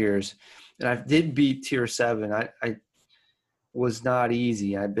higher tiers, and I did beat tier 7. I was not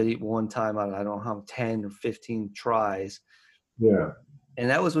easy. I beat it one time out of, I don't know how, 10 or 15 tries. Yeah. And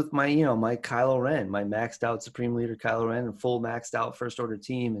that was with my, my Kylo Ren, my maxed out Supreme Leader Kylo Ren, and full maxed out First Order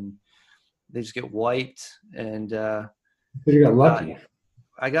team, and they just get wiped. And you got lucky.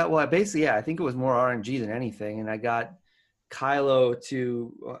 I think it was more RNG than anything. And I got Kylo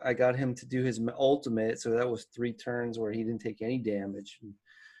I got him to do his ultimate, so that was 3 turns where he didn't take any damage.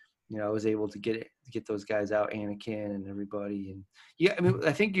 I was able to get those guys out, Anakin and everybody. And yeah, I mean,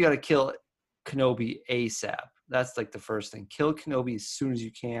 I think you got to kill Kenobi ASAP. That's like the first thing. Kill Kenobi as soon as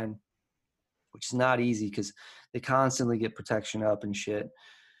you can, which is not easy because they constantly get protection up and shit.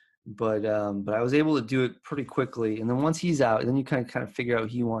 But I was able to do it pretty quickly. And then once he's out, then you kind of figure out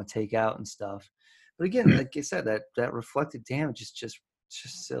who you want to take out and stuff. But again, like I said, that reflected damage is just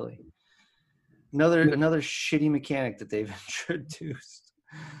silly. Another shitty mechanic that they've introduced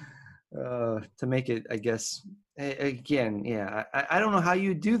to make it, I guess. Again, yeah, I don't know how you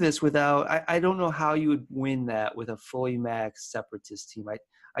would do this without. I don't know how you would win that with a fully maxed Separatist team.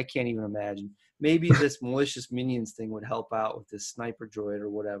 I can't even imagine. Maybe this malicious minions thing would help out with this sniper droid or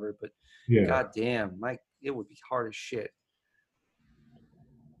whatever. But god damn, it would be hard as shit.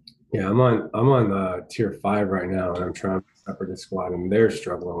 Yeah, I'm on tier 5 right now, and I'm trying to Separatist squad, and they're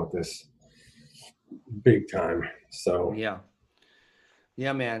struggling with this big time. So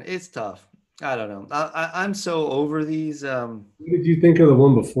yeah, man, it's tough. I don't know. I'm so over these. What did you think of the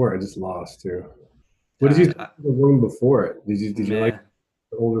one before? I just lost too. What did you think of the one before it? Did you like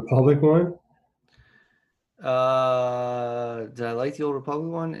the Old Republic one? Did I like the Old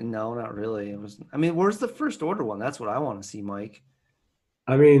Republic one? No, not really. It was. I mean, where's the First Order one? That's what I want to see, Mike.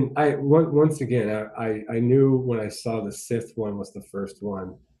 I mean, once again, I knew when I saw the Sith one was the first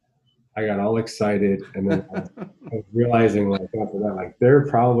one. I got all excited, and then I was realizing, like, after that, like, they're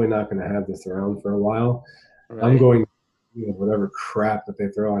probably not going to have this around for a while. Right. I'm going, whatever crap that they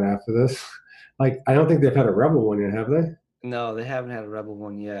throw out after this. Like, I don't think they've had a Rebel one yet, have they? No, they haven't had a Rebel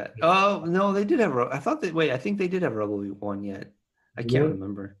one yet. Oh no, they did have. I think they did have a Rebel one yet. I can't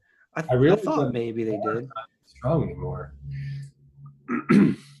remember. I thought maybe they did. Not strong anymore.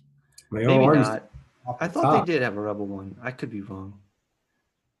 Maybe not. I thought they did have a Rebel one. I could be wrong.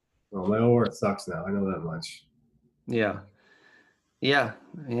 Well, my OR sucks now. I know that much. Yeah.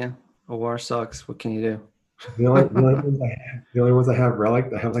 OR sucks. What can you do? The only ones I have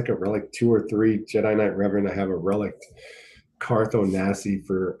relic. I have like a relic 2 or 3 Jedi Knight Reverend. I have a relic Cartho Nasi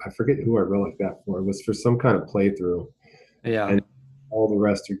for, I forget who I relic that for. It was for some kind of playthrough. Yeah. And all the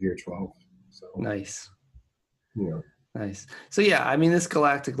rest are Gear 12. So nice. Yeah. Nice. So yeah, I mean, this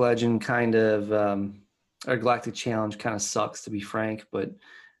Galactic Legend kind of, or Galactic Challenge kind of sucks, to be frank, but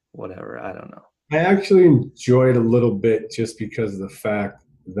whatever. I don't know. I actually enjoyed a little bit just because of the fact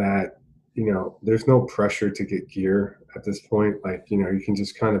that, there's no pressure to get gear at this point. Like, you can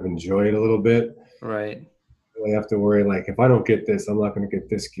just kind of enjoy it a little bit. Right. You have to worry, like, if I don't get this, I'm not going to get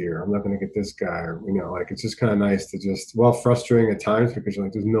this gear. I'm not going to get this guy. Or, like, it's just kind of nice to just, frustrating at times because you're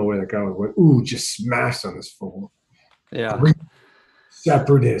like, there's no way that guy would win. Ooh, just smash on this fool. Yeah.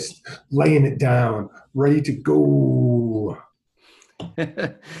 Separatist, laying it down, ready to go.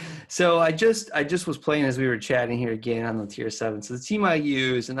 So I just was playing as we were chatting here again on the tier 7. So the team I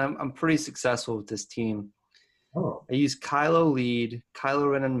use, and I'm pretty successful with this team. Oh. I use Kylo Lead,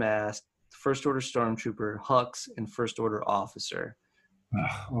 Kylo Ren Unmasked, First Order Stormtrooper, Hux, and First Order Officer.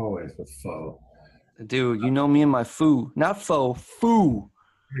 Always with foe. Dude, you know me and my foo. Not foe, foo.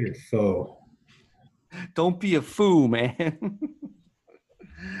 You're foe. Don't be a foo, man.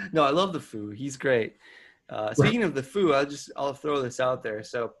 No, I love the foo. He's great. Speaking of the foo, I'll throw this out there.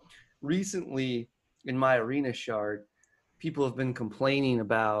 So recently in my arena shard, people have been complaining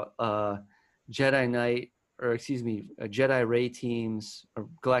about Jedi Ray teams or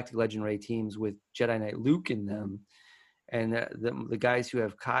Galactic Legend Ray teams with Jedi Knight Luke in them. And the guys who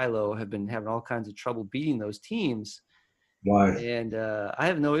have Kylo have been having all kinds of trouble beating those teams. Why? And I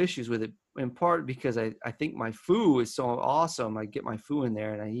have no issues with it, in part because I think my foo is so awesome. I get my foo in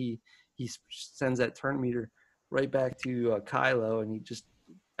there, and he sends that turn meter right back to Kylo, and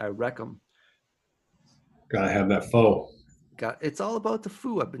I wreck him. Gotta have that foe. It's all about the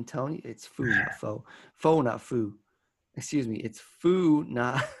foo. I've been telling you, it's foo, not foe. Foe, not foo. Excuse me, it's foo,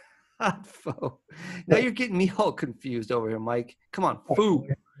 not foe. Now you're getting me all confused over here, Mike. Come on, foo.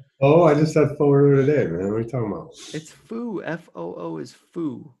 Oh, I just said foe earlier today, man. What are you talking about? It's foo. Foo is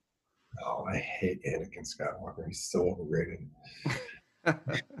foo. Oh, I hate Anakin Skywalker. He's so overrated.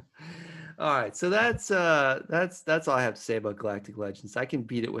 All right, so that's all I have to say about Galactic Legends. I can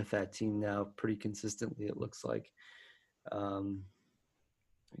beat it with that team now pretty consistently, it looks like.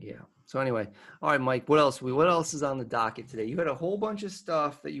 Yeah. So anyway, all right, Mike, what else is on the docket today? You had a whole bunch of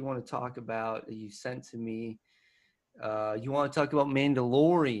stuff that you want to talk about that you sent to me. You want to talk about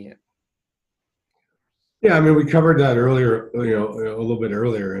Mandalorian? Yeah, I mean, we covered that earlier, a little bit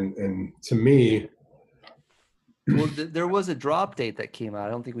earlier, and to me, well, there was a drop date that came out. I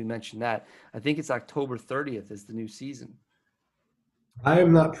don't think we mentioned that. I think it's October 30th is the new season. I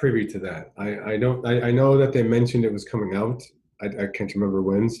am not privy to that. I know that they mentioned it was coming out. I can't remember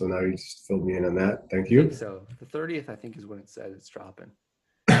when, so now you just filled me in on that. Thank I think you. so. The 30th, I think, is when it said it's dropping.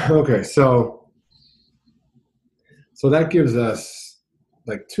 Okay, so that gives us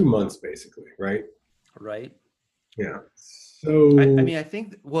like 2 months basically, right? Right. Yeah. I So mean, I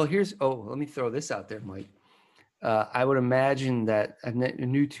think. Well, let me throw this out there, Mike. I would imagine that a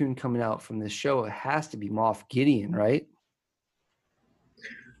new tune coming out from this show, it has to be Moff Gideon, right?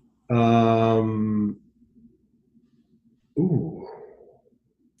 Ooh.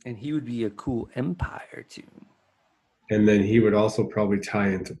 And he would be a cool Empire tune. And then he would also probably tie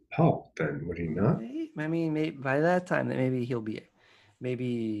into Pulp, then, would he not? I mean, maybe by that time, that maybe he'll be,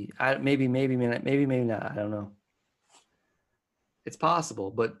 maybe not. I don't know. It's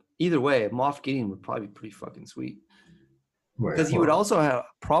possible, but either way, Moff Gideon would probably be pretty fucking sweet. Because he would also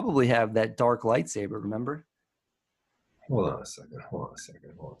probably have that dark lightsaber. Remember? Hold on a second.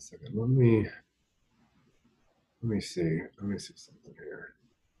 Let me see. Let me see something here.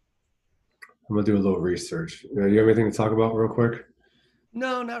 I'm gonna do a little research. You have anything to talk about real quick?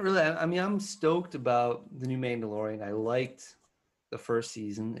 No, not really. I mean, I'm stoked about the new Mandalorian. I liked the first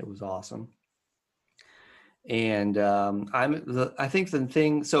season; it was awesome. And I think the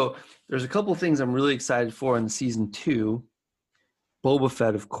thing. So there's a couple of things I'm really excited for in season 2. Boba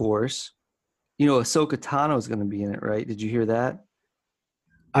Fett, of course. You know, Ahsoka Tano is going to be in it, right? Did you hear that?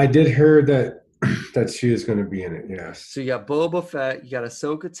 I did hear that she is going to be in it. Yes. So you got Boba Fett, you got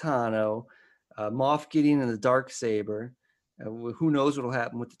Ahsoka Tano, Moff Gideon, and the Darksaber. Who knows what will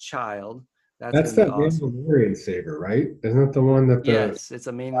happen with the child? That's That's going to be that awesome. Mandalorian saber, right? Isn't it the one that the Yes, it's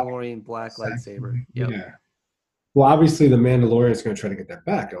a Mandalorian black lightsaber. Yep. Yeah. Well, obviously the Mandalorian is going to try to get that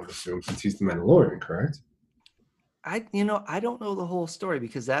back, I would assume, since he's the Mandalorian, correct? I don't know the whole story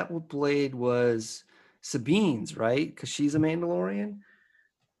because that blade was Sabine's, right? Because she's a Mandalorian.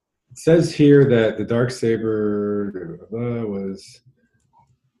 It says here that the dark saber was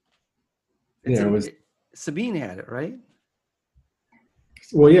Sabine had it, right?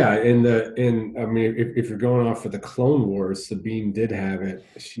 Well, yeah. I mean, if you're going off of the Clone Wars, Sabine did have it.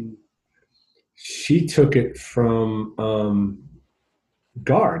 She took it from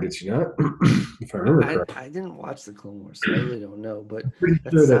Gar, did she not? If I remember correctly. I didn't watch the Clone Wars, so I really don't know, but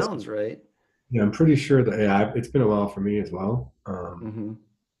that Sure sounds right. Yeah, I'm pretty sure that. Yeah, it's been a while for me as well.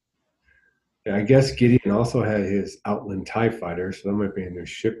 Yeah, I guess Gideon also had his Outland TIE fighter, so that might be a new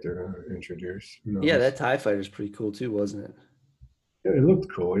ship they're going to introduce. Yeah, that TIE fighter is pretty cool too, wasn't it? Yeah, it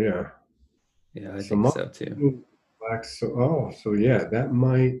looked cool. Yeah. Yeah, I think so too. Black. So yeah, that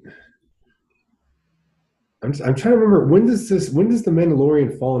might. I'm trying to remember when does the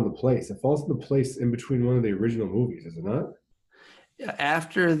Mandalorian fall into place? It falls into place in between one of the original movies, is it not? Yeah,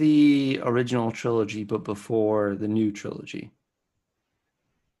 after the original trilogy, but before the new trilogy.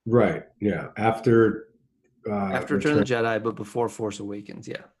 Right. Yeah. After Return of the Jedi, but before Force Awakens.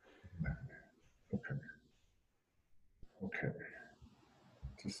 Yeah. Okay.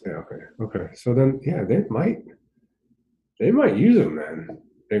 Okay. So then, yeah, they might use them then.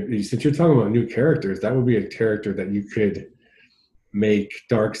 Since you're talking about new characters, that would be a character that you could make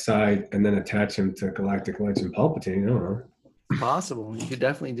dark side and then attach him to Galactic Legend Palpitine. I don't know. It's possible. You could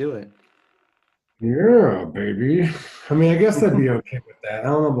definitely do it. Yeah, baby. I mean, I guess I'd be okay with that. I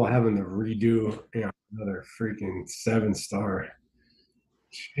don't know about having to redo, another freaking 7-star.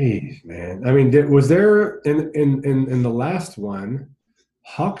 Jeez, man. I mean, was there in the last one,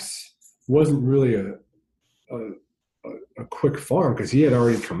 Hux wasn't really a quick farm because he had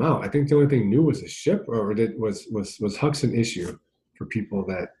already come out. I think the only thing new was the ship, or was Hux an issue for people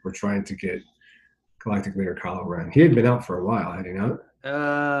that were trying to get Galactic Leader Kylo Ren? He had been out for a while, had he not?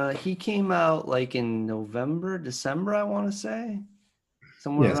 He came out like in November, December, I want to say.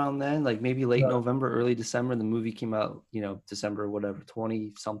 Somewhere around then, like maybe late November, early December. The movie came out, December, whatever,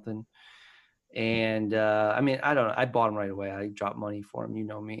 20 something. And I mean, I don't know. I bought him right away. I dropped money for him. You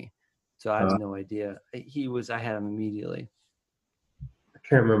know me. So I have no idea. I had him immediately. I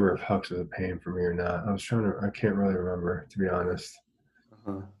can't remember if Hux was a pain for me or not. I can't really remember, to be honest.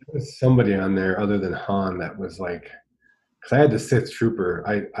 There was somebody on there other than Han that was like, because I had the Sith Trooper.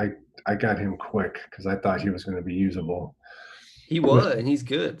 I got him quick because I thought he was going to be usable. He was, and he's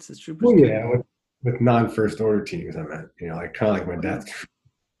good. Sith Trooper's good. Yeah, with non-first order teams, I meant, like kind of like my dad's.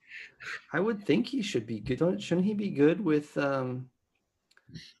 I would think he should be good. Shouldn't he be good with?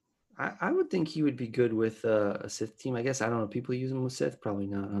 I would think he would be good with a Sith team. I guess I don't know. People use him with Sith, probably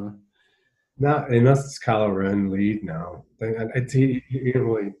not, huh? Not unless it's Kylo Ren lead. No, he didn't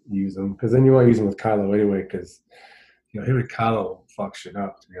really use him because then you want to use him with Kylo anyway because him and Kylo fuck shit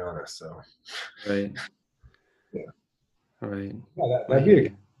up, to be honest. So right, yeah, right. yeah, that'd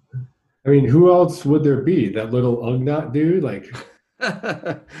be I mean, who else would there be? That little Ugnaught dude? Like,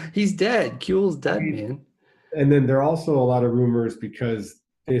 He's dead. Kuhl's I dead, mean, man. and then there are also a lot of rumors because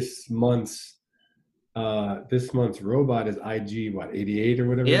this month's robot is IG, what, 88 or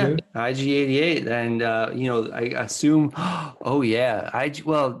whatever it Yeah, is? IG-88, and I assume. Oh yeah, IG.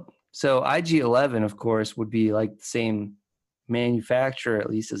 Well, so IG-11, of course, would be like the same manufacturer at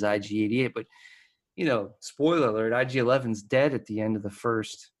least as IG-88, but spoiler alert, IG-11's dead at the end of the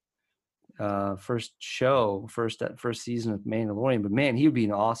first show, first season of Mandalorian. But man, he would be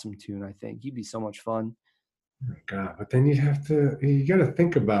an awesome tune. I think he'd be so much fun. God, but then you got to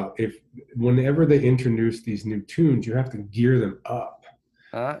think about if whenever they introduce these new tunes, you have to gear them up.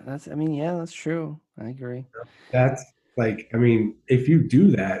 Yeah, that's true. I agree. That's like, I mean, if you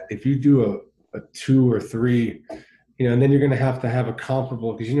do that, if you do a two or three, and then you're going to have a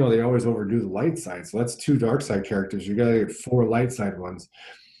comparable because they always overdo the light side. So that's two dark side characters. You got to get four light side ones.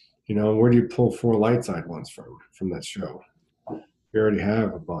 Where do you pull four light side ones from that show? You already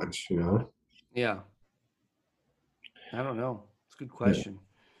have a bunch. Yeah, I don't know. It's a good Yeah. question.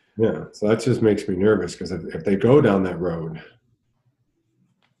 Yeah. So that just makes me nervous because if they go down that road,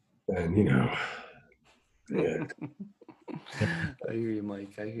 then yeah. I hear you,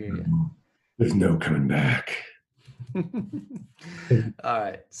 Mike. I hear you. There's no coming back. All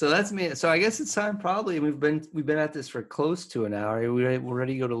right, so that's me. So I guess it's time. Probably we've been at this for close to an hour. We're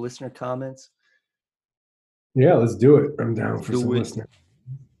ready to go to listener comments. Yeah, let's do it. I'm down for some listener.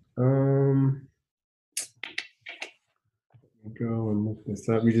 Go and look this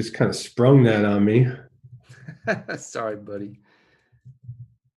up. You just kind of sprung that on me. Sorry, buddy.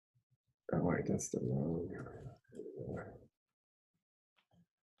 Oh wait, that's the wrong.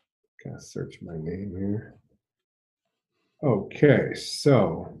 Gotta search my name here. Okay,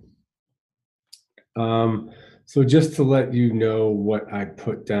 so just to let you know what I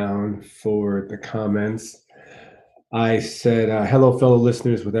put down for the comments, I said, hello, fellow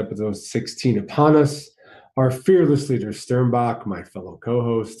listeners, with episode 16 upon us. Our fearless leader, Sternbach, my fellow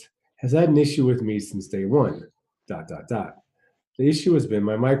co-host, has had an issue with me since day one, ... The issue has been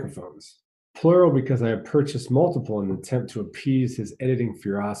my microphones, plural because I have purchased multiple in an attempt to appease his editing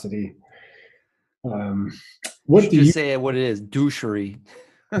ferocity. What do you just say? What it is? Douchery.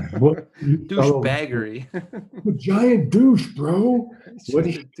 Douchebaggery. A giant douche, bro. What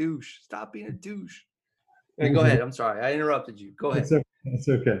a douche. Stop being a douche. Hey, go ahead. I'm sorry. I interrupted you. Go ahead. It's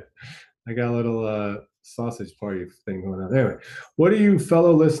okay. I got a little sausage party thing going on. Anyway, what do you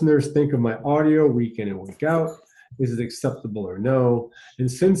fellow listeners think of my audio week in and week out? Is it acceptable or no?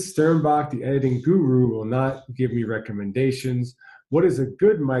 And since Sternbach, the editing guru, will not give me recommendations, what is a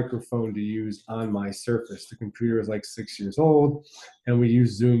good microphone to use on my Surface? The computer is like 6 years old, and we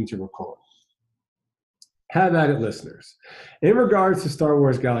use Zoom to record. Have at it, listeners. In regards to Star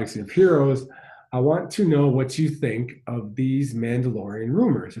Wars Galaxy of Heroes, I want to know what you think of these Mandalorian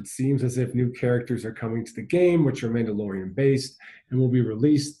rumors. It seems as if new characters are coming to the game, which are Mandalorian-based, and will be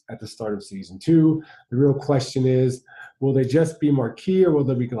released at the start of Season 2. The real question is, will they just be marquee, or will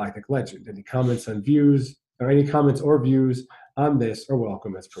they be Galactic Legend? Any comments or views on this are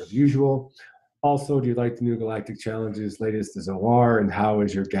welcome as per usual. Also, do you like the new Galactic Challenges? Latest is OR, and how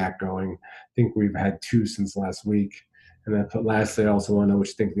is your GAC going? I think we've had 2 since last week. And then lastly, I also want to know what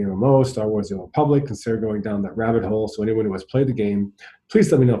you think of the MMO, Star Wars The Old Republic. Consider going down that rabbit hole. So anyone who has played the game,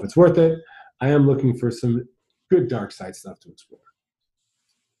 please let me know if it's worth it. I am looking for some good dark side stuff to explore.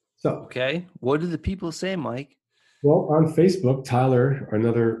 So, okay, what do the people say, Mike? Well, on Facebook, Tyler,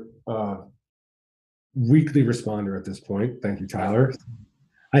 another weekly responder at this point. Thank you, Tyler.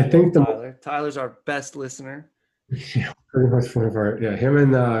 I think Tyler's our best listener. Yeah, pretty much one of our, him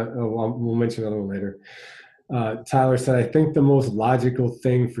and we'll mention another one later. Tyler said, I think the most logical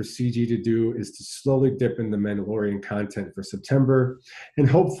thing for CG to do is to slowly dip in the Mandalorian content for September and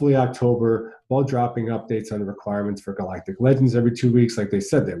hopefully October while dropping updates on the requirements for Galactic Legends every 2 weeks like they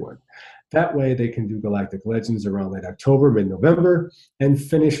said they would. That way they can do Galactic Legends around late October, mid-November, and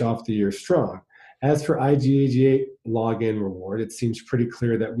finish off the year strong. As for IG-88 login reward, it seems pretty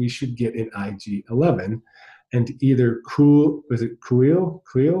clear that we should get an IG-11 and either Cool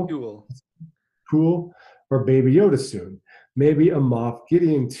or Baby Yoda soon. Maybe a Moff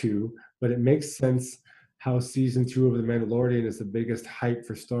Gideon too, but it makes sense how Season 2 of The Mandalorian is the biggest hype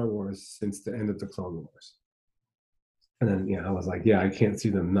for Star Wars since the end of the Clone Wars. And then, I was like, I can't see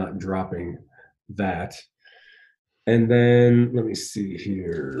them not dropping that. And then, let me see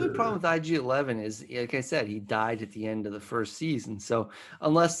here. The problem with IG-11 is, like I said, he died at the end of the first season. So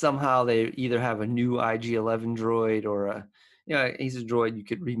unless somehow they either have a new IG-11 droid or he's a droid, you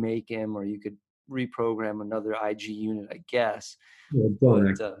could remake him or you could reprogram another IG unit, I guess.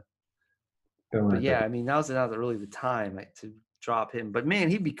 But yeah, I mean, now's not really the time to drop him. But man,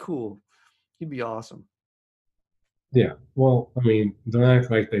 he'd be cool. He'd be awesome. Yeah. Well, I mean, don't act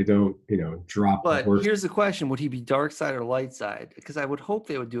like they don't, drop But the worst. here's the question: would he be dark side or light side? Because I would hope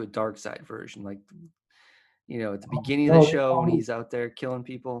they would do a dark side version, like at the beginning of the show when he's out there killing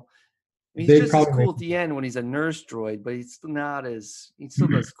people. I mean, he's just as cool at the end when he's a nurse droid, but he's not as he still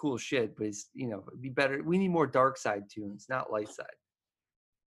does cool shit. But he's it'd be better. We need more dark side tunes, not light side.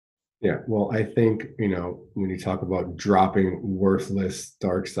 Yeah, well, I think when you talk about dropping worthless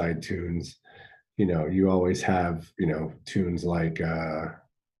dark side tunes, you always have tunes like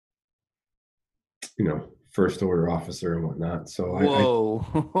First Order Officer and whatnot. So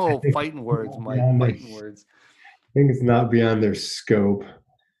whoa, fighting words, Mike, fighting words. I think it's not beyond their scope.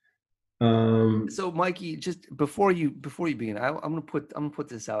 So Mikey, just before you begin, I'm gonna put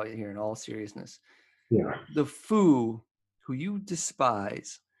this out here in all seriousness. Yeah. The Foo, who you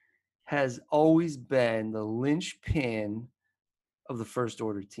despise, has always been the linchpin of the First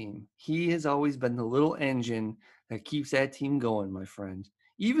Order team. He has always been the little engine that keeps that team going, my friend.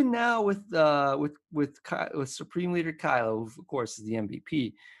 Even now with Supreme Leader Kylo, who of course is the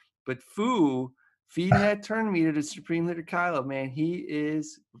MVP, but Foo feeding that turn meter to Supreme Leader Kylo, man, he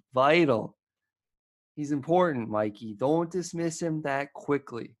is vital. He's important, Mikey. Don't dismiss him that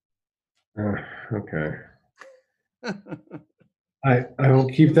quickly. Okay. I will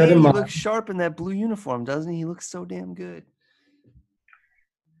keep that in mind. He looks sharp in that blue uniform, doesn't he? He looks so damn good.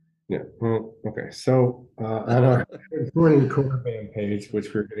 Yeah. Well, okay. So on our Good Morning Korriban page,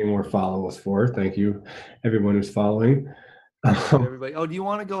 which we're getting more followers for, thank you, everyone who's following. Everybody. Oh, do you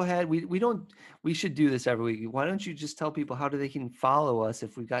want to go ahead? We should do this every week. Why don't you just tell people how they can follow us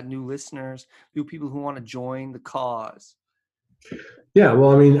if we've got new listeners, new people who want to join the cause? Yeah,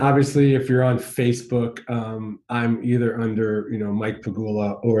 well, I mean, obviously, if you're on Facebook, I'm either under, Mike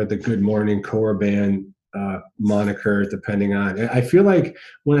Pagula or the Good Morning Korriban moniker, depending on. I feel like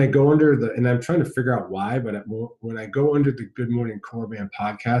when I go under and I'm trying to figure out why, but when I go under the Good Morning Korriban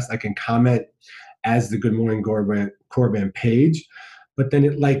podcast, I can comment as the Good Morning Korriban page, but then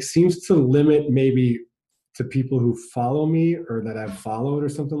it seems to limit maybe to people who follow me or that I've followed or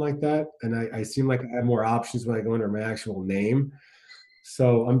something like that. And I seem like I have more options when I go under my actual name.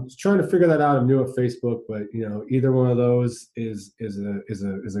 So I'm trying to figure that out. I'm new at Facebook, but either one of those is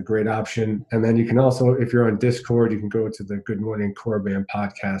a great option. And then you can also, if you're on Discord, you can go to the Good Morning Korriban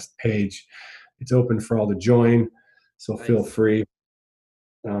podcast page. It's open for all to join, so feel free.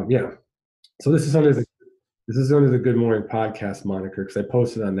 Yeah. So this is under the Good Morning Podcast moniker because I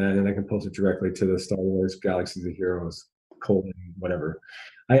posted on that, and I can post it directly to the Star Wars Galaxies of Heroes whatever.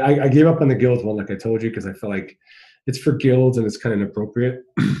 I gave up on the guilds one, like I told you, because I felt like it's for guilds and it's kind of inappropriate,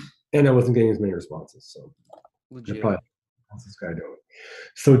 and I wasn't getting as many responses. So legit. What's this guy doing?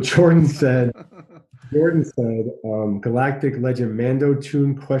 So Jordan said, Galactic Legend Mando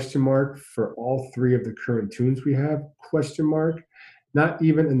tune ? For all three of the current tunes we have ? Not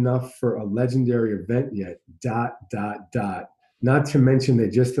even enough for a legendary event yet. ... Not to mention they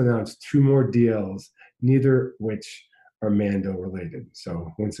just announced 2 more DLs, neither which are Mando related.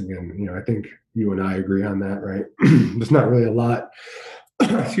 So once again, I think you and I agree on that, right? There's not really a lot.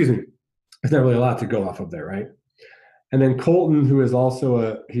 Excuse me. There's not really a lot to go off of there, right? And then Colton, who is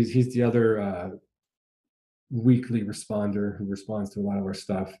also he's the other weekly responder who responds to a lot of our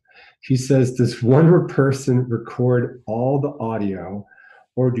stuff. He says, does one person record all the audio,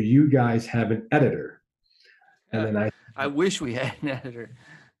 or do you guys have an editor? And then I wish we had an editor.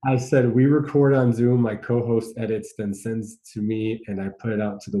 I said, we record on Zoom, my co-host edits, then sends to me, and I put it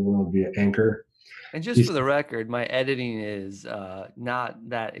out to the world via Anchor. And just for the record, my editing is not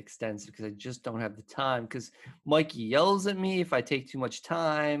that extensive because I just don't have the time, because Mikey yells at me if I take too much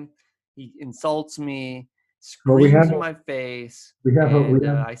time. He insults me, screams in my face, and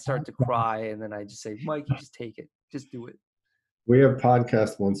I start to cry, and then I just say, Mikey, just take it. Just do it. We have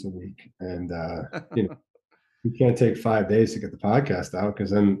podcasts once a week, and you can't take 5 days to get the podcast out,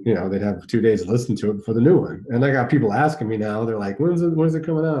 because then they'd have 2 days to listen to it before the new one. And I got people asking me now. They're like, "When's it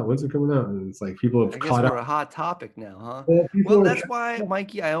coming out? When's it coming out?" And it's like people have caught up. We're a hot topic now, huh? Well, that's why,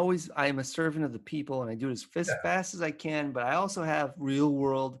 Mikey, I am a servant of the people, and I do it as fast as I can. But I also have real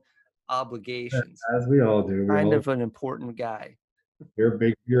world obligations, as we all do. Kind of an important guy. You're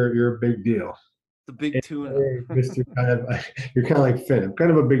a big deal. The big tuna. Mr. You're kind of like Finn. I'm kind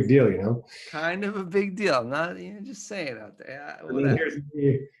of a big deal, Kind of a big deal. I'm not just saying out there. I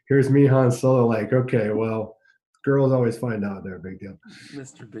mean, here's me, Han Solo, like, okay, well, girls always find out they're a big deal.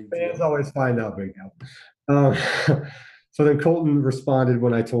 Mr. Big Deal. Fans always find out big deal. So then Colton responded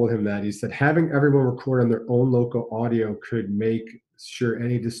when I told him that. He said, having everyone record on their own local audio could make sure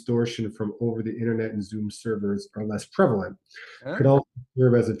any distortion from over the internet and Zoom servers are less prevalent. Huh? Could also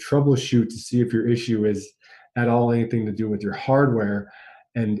serve as a troubleshoot to see if your issue is at all anything to do with your hardware,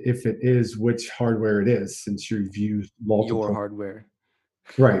 and if it is, which hardware it is, since you've used multiple. Your hardware.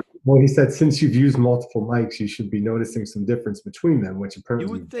 Right. Well, he said since you've used multiple mics, you should be noticing some difference between them, which apparently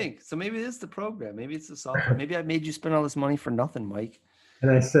you would think. So maybe it is the program. Maybe it's the software. Maybe I made you spend all this money for nothing, Mike. And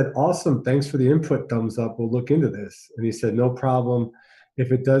I said, awesome. Thanks for the input. Thumbs up. We'll look into this. And he said, no problem.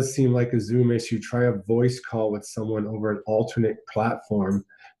 If it does seem like a Zoom issue, try a voice call with someone over an alternate platform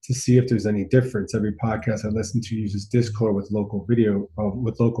to see if there's any difference. Every podcast I listen to uses Discord with local video,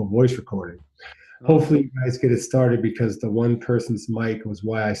 with local voice recording. Hopefully you guys get it started because the one person's mic was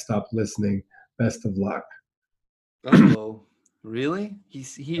why I stopped listening. Best of luck. Uh-oh. Really?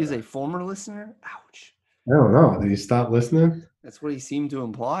 He is a former listener? Ouch. I don't know. Did he stop listening? That's what he seemed to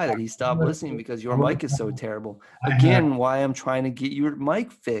imply, that he stopped listening because your mic is so terrible. Again, why I'm trying to get your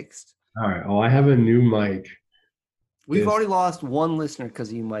mic fixed. All right. Oh, I have a new mic. We've already lost one listener because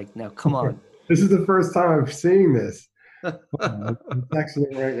of you, Mike. Now, come on. This is the first time I'm seeing this. I'm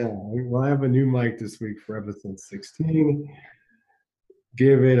texting it right now. Well, I have a new mic this week for episode 16.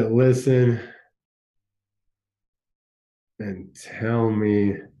 Give it a listen and tell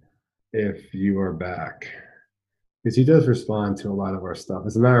me if you are back. Because he does respond to a lot of our stuff.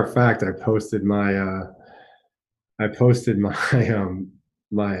 As a matter of fact, I posted my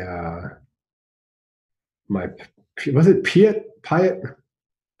was it Piet? Pettit.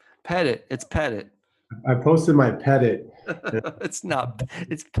 It's Pettit. I posted my Pettit. It's not.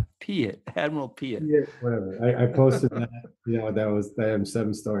 It's Piet. Admiral Piet. Yeah, whatever. I posted that. That was the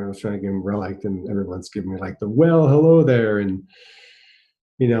M7 story. I was trying to give him reliked, and everyone's giving me like the hello there, and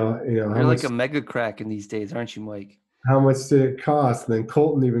You're like a mega crack in these days, aren't you, Mike? How much did it cost? And then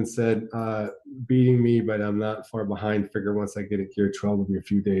Colton even said, beating me, but I'm not far behind. Figure once I get a gear 12, it'll be a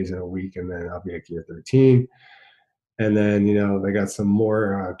few days in a week, and then I'll be at gear 13. And then, they got some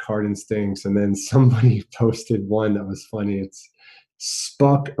more card instincts. And then somebody posted one that was funny. It's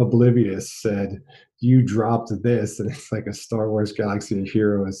Spuck Oblivious said, you dropped this. And it's like a Star Wars Galaxy of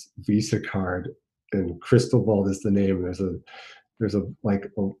Heroes Visa card. And Crystal Vault is the name. There's a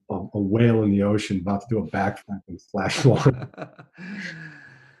whale in the ocean about to do a backflip and splash water.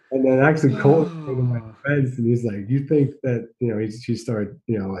 And then actually Colton came to my defense, and he's like, you think that, he started,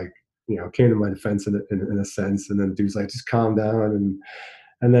 came to my defense in a sense. And then the dude's like, just calm down.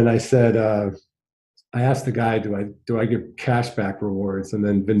 And then I said, I asked the guy, do I give cashback rewards? And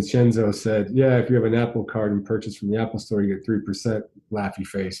then Vincenzo said, yeah, if you have an Apple card and purchase from the Apple store, you get 3%, laughy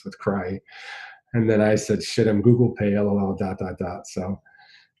face with cry. And then I said, shit, I'm Google Pay, LOL, ... So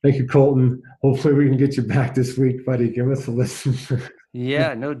thank you, Colton. Hopefully we can get you back this week, buddy. Give us a listen.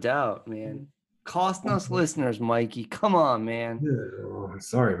 Yeah, no doubt, man. Costing us listeners, Mikey. Come on, man. Oh,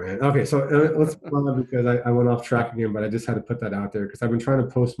 sorry, man. Okay, so let's move on because I went off track again, but I just had to put that out there because I've been trying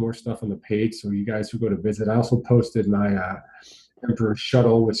to post more stuff on the page. So you guys who go to visit, I also posted my Emperor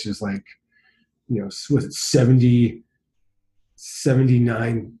shuttle, which is like, was it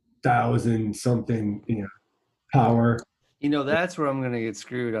 79,000 something, power. That's where I'm gonna get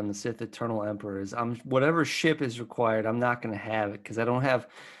screwed on the Sith Eternal Emperors. Whatever ship is required, I'm not gonna have it because I don't have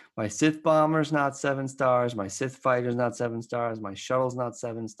my Sith bomber's not 7 stars, my Sith fighter's not 7 stars, my shuttle's not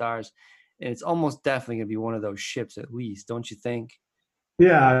 7 stars, and it's almost definitely gonna be one of those ships at least, don't you think?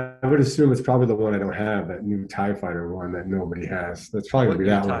 Yeah, I would assume it's probably the one I don't have, that new TIE fighter one that nobody has. That's probably gonna be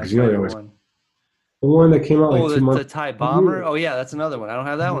that one. The one that came out like 2 months. The TIE bomber. Oh yeah, that's another one. I don't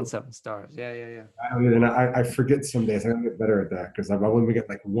have that one 7 stars. Yeah. I forget some days. I gotta get better at that because I wouldn't get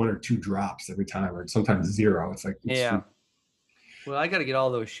like 1 or 2 drops every time, or sometimes 0. It's like Well, I got to get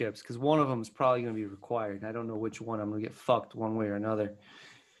all those ships because one of them is probably going to be required. I don't know which one. I'm going to get fucked one way or another.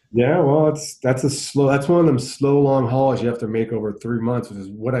 Yeah, well, that's one of them slow long hauls you have to make over 3 months, which is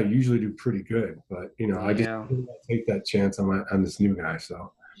what I usually do pretty good. But I just didn't take that chance on this new guy.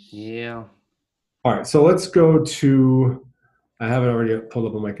 So yeah. All right, so let's go to. I have it already pulled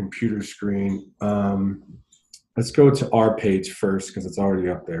up on my computer screen. Let's go to our page first because it's already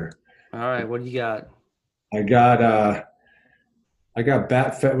up there. All right, what do you got? I got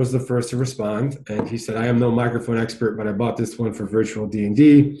Batfet was the first to respond, and he said, I am no microphone expert, but I bought this one for virtual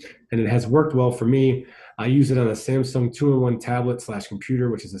D&D, and it has worked well for me. I use it on a Samsung 2-in-1 tablet / computer,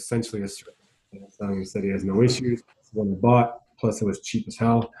 which is essentially a Samsung. He said he has no issues. It's the one I bought, plus it was cheap as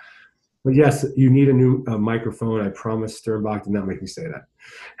hell. But yes, you need a new microphone. I promise Sternbach did not make me say that.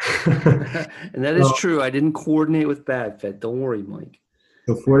 And that is true. I didn't coordinate with Batfet. Don't worry, Mike.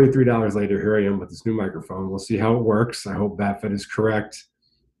 So $43 later, here I am with this new microphone. We'll see how it works. I hope Batfet is correct.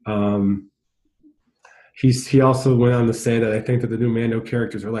 he also went on to say that I think that the new Mando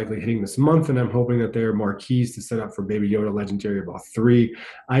characters are likely hitting this month, and I'm hoping that they're marquees to set up for Baby Yoda Legendary about 3.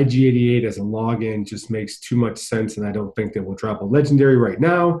 IG-88 as a login just makes too much sense, and I don't think they will drop a Legendary right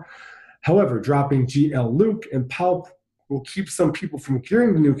now. However, dropping GL Luke and Palp will keep some people from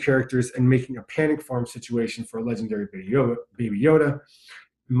gearing the new characters and making a panic farm situation for a Legendary Baby Yoda. It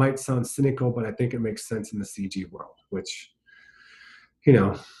might sound cynical, but I think it makes sense in the CG world, which,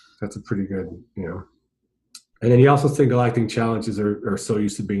 that's a pretty good, And then he also said galactic challenges are so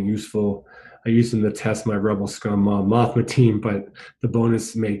used to being useful. I use them to test my Rebel Scum Mothma team, but the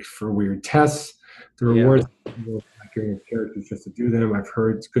bonus make for weird tests. The rewards characters just to do them. I've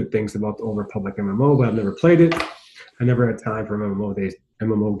heard good things about the Old Republic MMO, but I've never played it. I never had time for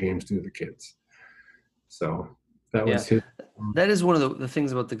MMO games due to the kids. So that was his. That is one of the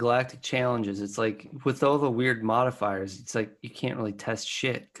things about the galactic challenges. It's like with all the weird modifiers, it's like you can't really test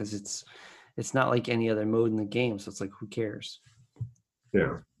shit because it's not like any other mode in the game. So it's like, who cares?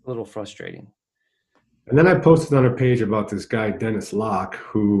 Yeah. A little frustrating. And then I posted on a page about this guy, Dennis Locke,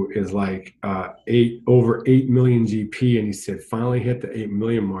 who is like over 8 million GP. And he said, finally hit the 8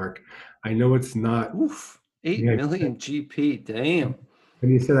 million mark. I know it's not. Oof, 8 million GP. Damn.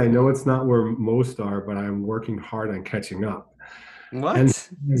 And he said, I know it's not where most are, but I'm working hard on catching up. What is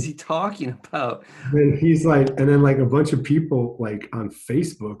he talking about? And he's like, and then like a bunch of people like on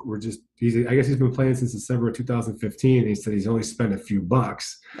Facebook were just, I guess he's been playing since December of 2015. And he said he's only spent a few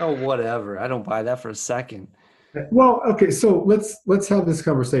bucks. Oh, whatever. I don't buy that for a second. Well, okay. So let's have this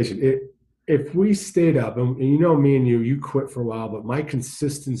conversation. If we stayed up, and me and you quit for a while, but my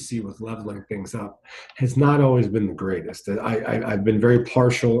consistency with leveling things up has not always been the greatest. I've been very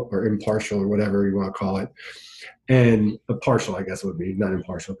partial or impartial or whatever you want to call it. And partial, I guess, would be not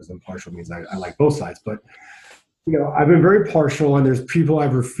impartial, because impartial means I like both sides. But, I've been very partial, and there's people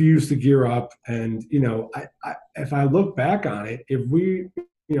I've refused to gear up. And, if I look back on it, if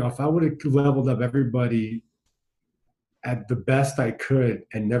I would have leveled up everybody at the best I could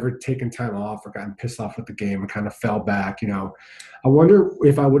and never taken time off or gotten pissed off with the game and kind of fell back, I wonder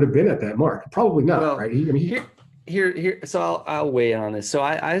if I would have been at that mark. Probably not, well, right? Here, so I'll weigh in on this. So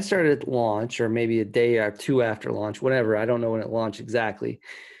I started at launch, or maybe a day or two after launch, whatever. I don't know when it launched exactly.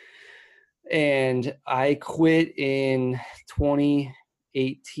 And I quit in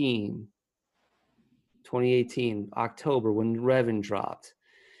 2018, October, when Revan dropped.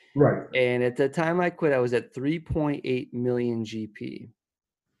 Right. And at the time I quit, I was at 3.8 million GP.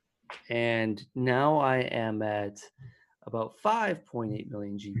 And now I am at about 5.8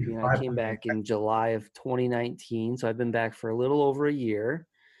 million GP. And I came back in July of 2019. So I've been back for a little over a year.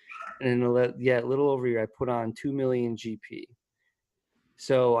 And a little over a year, I put on 2 million GP.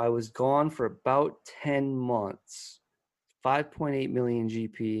 So I was gone for about 10 months, 5.8 million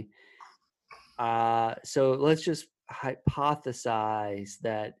GP. So let's just hypothesize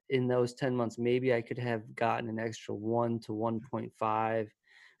that in those 10 months, maybe I could have gotten an extra 1 to 1.5.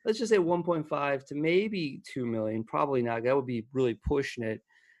 Let's just say 1.5 to maybe 2 million. Probably not. That would be really pushing it.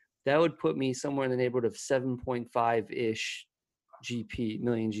 That would put me somewhere in the neighborhood of 7.5-ish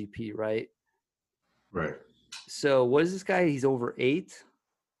million GP, right? Right. So what is this guy? He's over 8?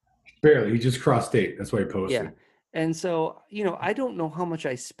 Barely. He just crossed 8. That's why he posted. Yeah. And so, I don't know how much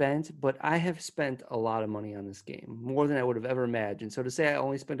I spent, but I have spent a lot of money on this game, more than I would have ever imagined. So to say I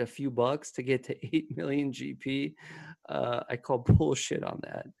only spent a few bucks to get to 8 million GP, I call bullshit on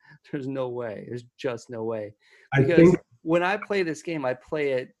that. There's no way. There's just no way. Because when I play this game, I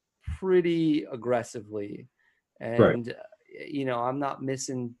play it pretty aggressively. And, I'm not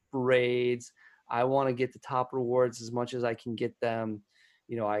missing raids. I want to get the top rewards as much as I can get them.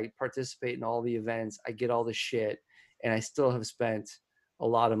 I participate in all the events. I get all the shit, and I still have spent a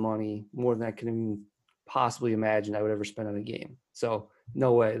lot of money, more than I can even possibly imagine I would ever spend on a game. So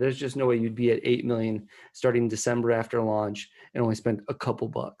no way. There's just no way you'd be at 8 million starting December after launch and only spend a couple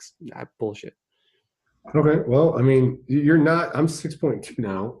bucks. Nah, bullshit. Okay. Well, I mean, you're not, I'm 6.2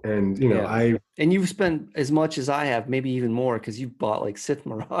 now. And, and you've spent as much as I have, maybe even more, because you've bought like Sith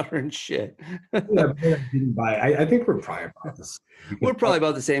Marauder and shit. I didn't buy. I think we're probably about the same. We're probably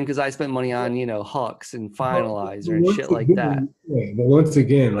about the same, because I spent money on, Hux and Finalizer and shit like that. Yeah, but once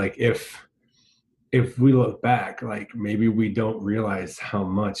again, like if we look back, like maybe we don't realize how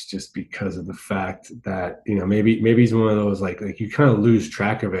much, just because of the fact that, maybe he's one of those like you kind of lose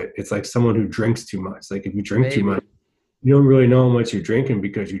track of it. It's like someone who drinks too much. Like if you drink too much, you don't really know how much you're drinking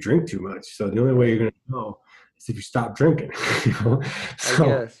because you drink too much. So the only way you're going to know is if you stop drinking.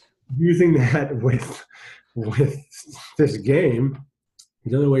 So using that with this game,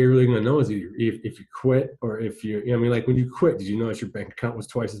 The only way you're really gonna know is if you quit or if you know, I mean, like when you quit, did you notice your bank account was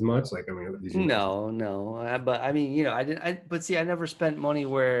twice as much? Like, I mean, did you notice? No. But I mean, I didn't. But see, I never spent money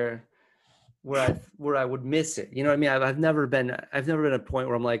where I would miss it. You know what I mean? I've never been at a point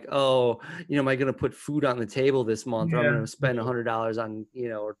where I'm like, oh, am I going to put food on the table this month, or I'm Yeah, going to spend $100 on, or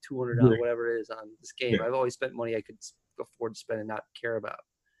yeah, $200, whatever it is, on this game. yeah. I've always spent money I could afford to spend and not care about.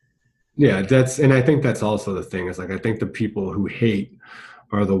 Yeah, and I think that's also the thing is like I think the people who hate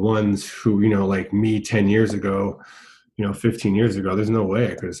are the ones who, like me 10 years ago, 15 years ago, there's no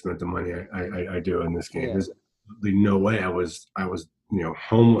way I could have spent the money I do in this game. Yeah. There's absolutely no way I was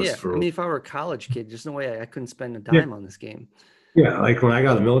homeless Yeah. I for. mean, if I were a college kid, there's no way I couldn't spend a Yeah. dime on this game. Yeah, like when I got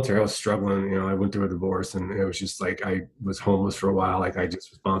out of the military, I was struggling. I went through a divorce, and it was just like I was homeless for a while. Like I just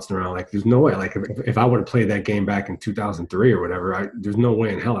was bouncing around. Like there's no way. Like if I would have played that game back in 2003 or whatever, there's no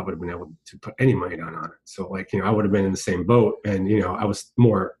way in hell I would have been able to put any money down on it. So like I would have been in the same boat, and I was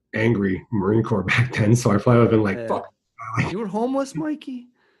more angry Marine Corps back then. So I probably would have been like, Yeah. "Fuck." You were homeless, Mikey?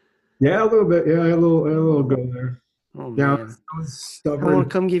 Yeah, a little bit. Yeah, a little go there. Oh, Yeah, man. I was I want to stubborn.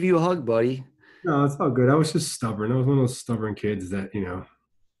 come give you a hug, buddy. No, it's all good. I was just stubborn. I was one of those stubborn kids that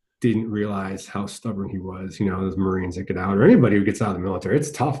didn't realize how stubborn he was. Those Marines that get out, or anybody who gets out of the military. It's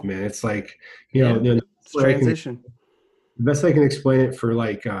tough, man. It's like, Yeah. the It's best way I can, transition. the best I can explain it for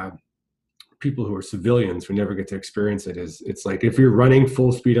like people who are civilians who never get to experience it is it's like if you're running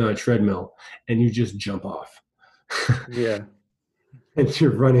full speed on a treadmill and you just jump off. Yeah. And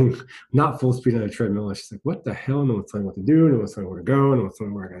you're running not full speed on a treadmill. It's just like, what the hell? No one's telling me what to do. No one's telling me where to go. No one's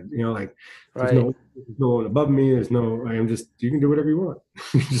telling me where I got, like, Right. there's no one above me. You can do whatever you want.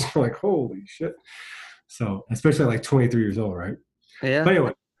 You're just like, holy shit. So, especially like 23 years old, right? Yeah. But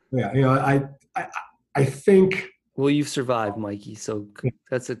anyway, yeah, I think, Well, you've survived, Mikey. So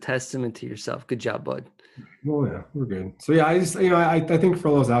that's a testament to yourself. Good job, bud. well, yeah, we're good. So, yeah, I just, I think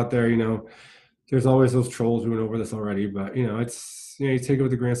for those out there, there's always those trolls who went over this already, but it's you take it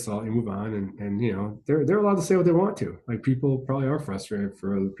with a grain of salt, you move on, and they're allowed to say what they want to. Like people probably are frustrated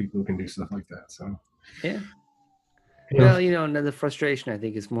for other people who can do stuff like that. So Yeah. you Well, know, another frustration I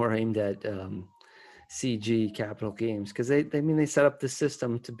think is more aimed at CG Capital Games because they set up the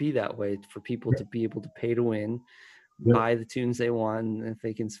system to be that way for people to be able to pay to win, yeah, buy the tunes they want if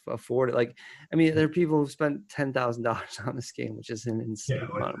they can afford it. Like, I mean, there are people who've spent $10,000 on this game, which is an insane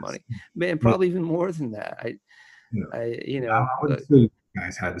amount of money, man, probably even more than that. I would assume you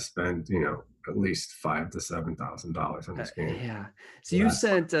guys had to spend at least $5,000 to $7,000 on this game. Yeah. So Yeah. you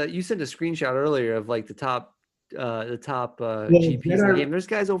sent a screenshot earlier of like the top Well, GPs in the game. There's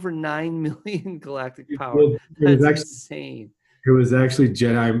guys over 9 million galactic power. well, That's insane. it was actually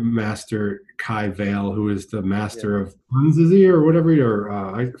Jedi Master Kai Vale, who is the Yeah. master of puns, is he, or whatever, or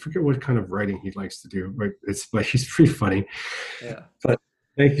I forget what kind of writing he likes to do, but he's pretty funny. Yeah. But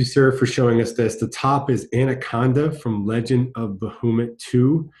thank you, sir, for showing us this. The top is Anaconda from Legend of Bahamut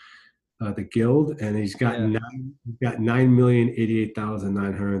 2, the guild, and he's got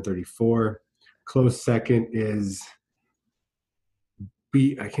 9,088,934. Close second is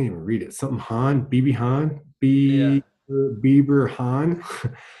I can't even read it. Something Han, BB Han, Bieber Han.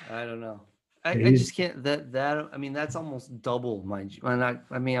 I don't know. I just can't I mean that's almost double my I'm at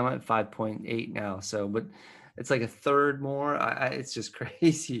 5.8 now, so but it's like a third more. It's just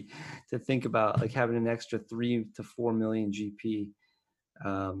crazy to think about like having an extra 3 to 4 million GP.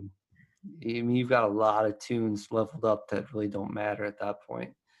 I mean you've got a lot of tunes leveled up that really don't matter at that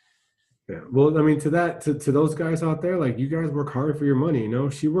point. Yeah. Well, I mean, to those guys out there, like you guys work hard for your money.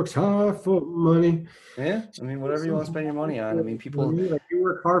 She works hard for money. Yeah, I mean, whatever you want to spend your money on. I mean, people like you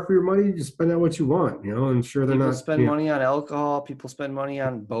work hard for your money, you just spend out what you want. I'm sure they're not. Spend money on alcohol. People spend money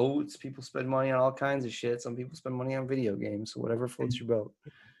on boats. People spend money on all kinds of shit. Some people spend money on video games. So whatever floats your boat.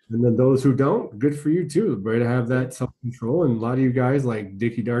 And then those who don't, good for you too. Way to have that self-control. And a lot of you guys like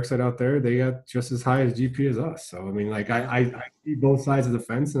Dickie Darkside out there, they got just as high as GP as us. So I mean, like I see both sides of the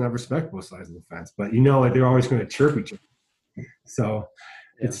fence and I respect both sides of the fence. But they're always going to chirp each other. So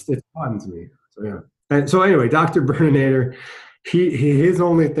it's fun to me. So yeah. And so anyway, Dr. Burninator, his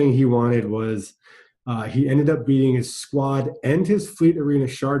only thing he wanted was he ended up beating his squad and his Fleet Arena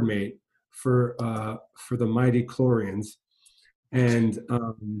Shardmate for the Mighty Chlorians. And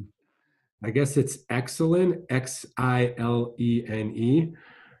I guess it's Xilene, Xilene.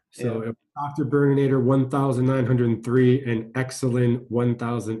 So Dr. Burninator 1,903 and Xilene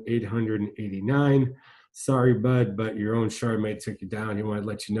 1,889. Sorry, bud, but your own Shardmate took you down. He wanted to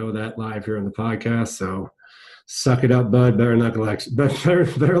let you know that live here on the podcast. So suck it up, bud. Better luck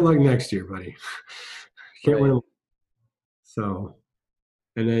next year, buddy. Can't win. So,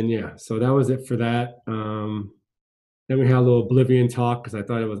 and then so that was it for that. Then we had a little Oblivion talk because I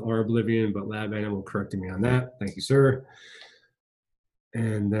thought it was our Oblivion, but Lab Animal corrected me on that. Thank you, sir.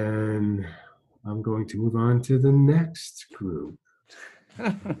 And then I'm going to move on to the next group.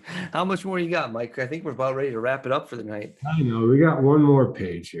 How much more you got, Mike? I think we're about ready to wrap it up for the night. I know. We got one more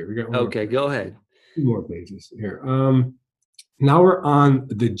page here. Okay, go ahead. 2 more pages here. Now we're on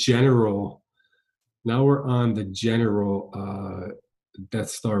the general. Death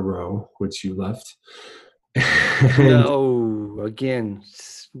Star row, which you left. No, again,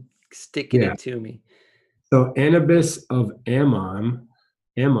 sticking it to me. So Anubis of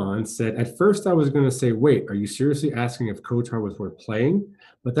Ammon said, at first I was going to say, wait, are you seriously asking if KOTOR was worth playing?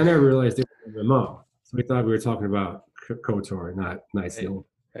 But then I realized it was an MMO. So we thought we were talking about KOTOR, not Night Seal.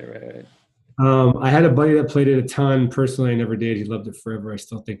 Right. I had a buddy that played it a ton. Personally, I never did. He loved it forever. I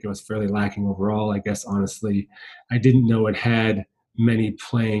still think it was fairly lacking overall. I guess, honestly, I didn't know it had many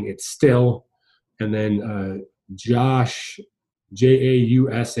playing it still. And then Josh,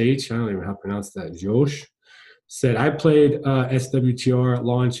 Jaush, I don't even know how to pronounce that, Josh, said, I played SWTR at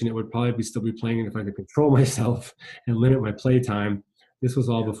launch, and it would probably still be playing it if I could control myself and limit my play time. This was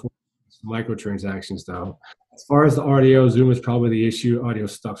all before microtransactions, though. As far as the audio, Zoom is probably the issue. Audio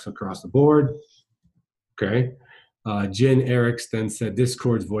sucks across the board. Okay. Jen Eriks then said,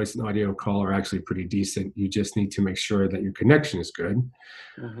 Discord's voice and audio call are actually pretty decent. You just need to make sure that your connection is good.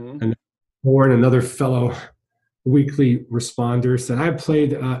 Mm-hmm. And Warren, another fellow weekly responder, said, I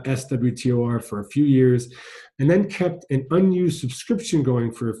played SWTOR for a few years and then kept an unused subscription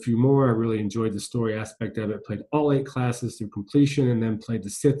going for a few more. I really enjoyed the story aspect of it, played all 8 classes through completion, and then played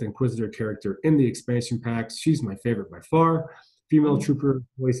the Sith Inquisitor character in the expansion packs. She's my favorite by far. Female trooper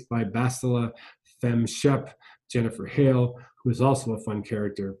voiced by Bastila Fem Shep, Jennifer Hale, who is also a fun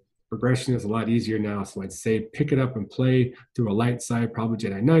character. Progression is a lot easier now, so I'd say pick it up and play through a light side, probably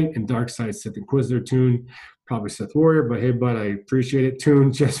Jedi Knight, and dark side Sith Inquisitor tune, probably Sith Warrior, but hey, bud, I appreciate it,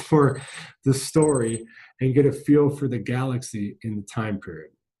 tune just for the story and get a feel for the galaxy in the time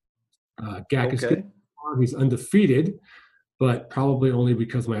period. Gak is good. He's undefeated, but probably only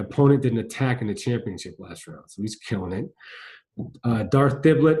because my opponent didn't attack in the championship last round, so he's killing it. Darth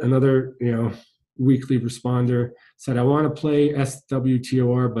Diblet, another weekly responder, said, I want to play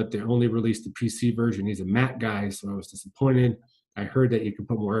SWTOR, but they only released the PC version. He's a Mac guy, so I was disappointed. I heard that you could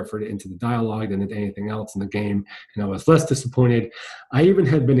put more effort into the dialogue than into anything else in the game, and I was less disappointed. I even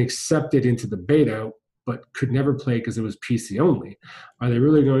had been accepted into the beta, but could never play because it was PC only. Are they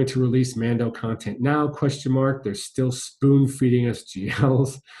really going to release Mando content now? They're still spoon-feeding us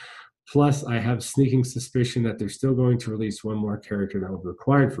GLs. Plus, I have sneaking suspicion that they're still going to release one more character that will be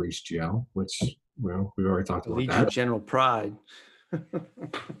required for each GL, which, we've already talked about that. General Pride.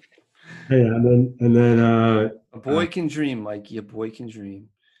 And then a boy can dream, Mikey. A boy can dream.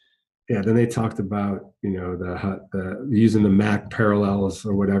 Yeah, then they talked about the using the Mac parallels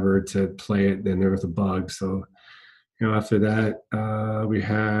or whatever to play it. Then there was a bug, so after that we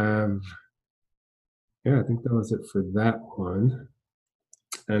have I think that was it for that one.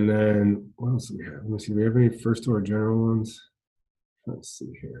 And then what else do we have? Let me see. Do we have any first or general ones? Let's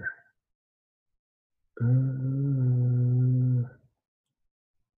see here.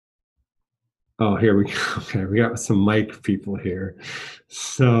 Here we go. Okay, we got some mic people here.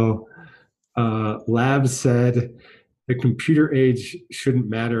 So Lab said, the computer age shouldn't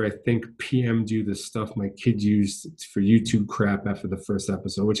matter. I think PM do the stuff my kid used for YouTube crap after the first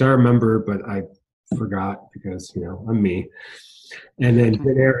episode, which I remember, but I forgot because, I'm me. And then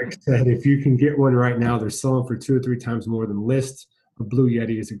Eric said, if you can get one right now, they're selling for 2 or 3 times more than list. A Blue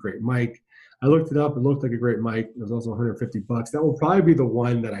Yeti is a great mic. I looked it up. It looked like a great mic. It was also $150. That will probably be the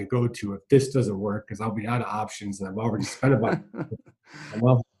one that I go to if this doesn't work, because I'll be out of options and I've already spent about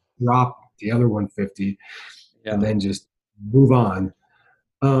I'll drop the other 150 and then just move on.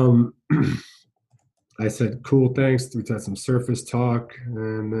 I said, cool, thanks. We had some Surface talk.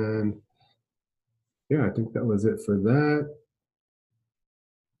 And then, I think that was it for that.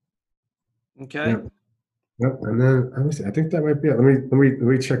 Okay. Yep. And then I think that might be it. Let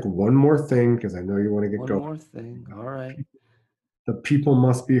me check one more thing because I know you want to get going. One more thing. All right. The people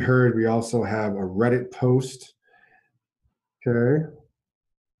must be heard. We also have a Reddit post. Okay.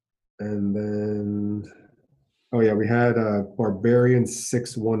 And then we had Barbarian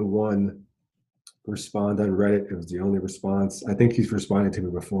 611 respond on Reddit. It was the only response. I think he's responded to me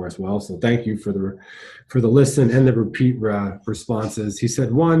before as well. So thank you for the listen and the repeat responses. He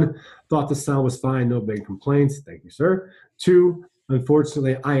said, 1, thought the sound was fine, no big complaints. Thank you, sir. 2,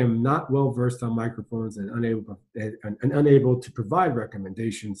 unfortunately, I am not well versed on microphones and unable to provide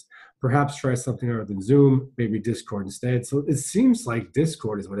recommendations. Perhaps try something other than Zoom, maybe Discord instead. So it seems like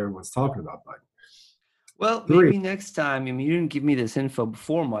Discord is what everyone's talking about, bud. Well, 3. maybe next time. I mean, you didn't give me this info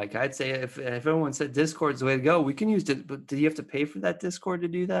before, Mike. I'd say if everyone said Discord's the way to go, we can use it. But do you have to pay for that Discord to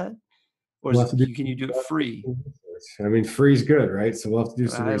do that, or We'll have to do. can you do it free? I mean, free's good, right? So we'll have to do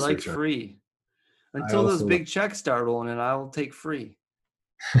some I like research on it. free. I Until those also big checks start rolling in, I'll take free.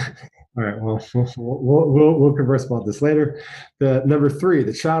 All right. Well, we'll converse about this later. The number 3,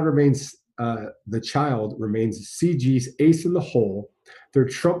 the child remains CG's ace in the hole, their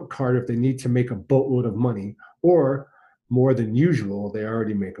trump card if they need to make a boatload of money, or more than usual, they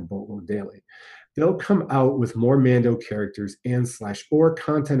already make a boatload daily. They'll come out with more Mando characters and / or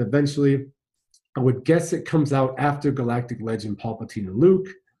content eventually. I would guess it comes out after Galactic Legend Palpatine and Luke.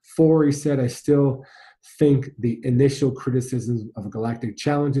 4, he said, I still think the initial criticisms of Galactic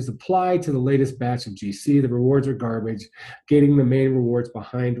Challenges apply to the latest batch of GC. The rewards are garbage. Getting the main rewards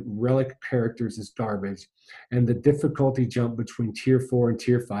behind relic characters is garbage. And the difficulty jump between Tier 4 and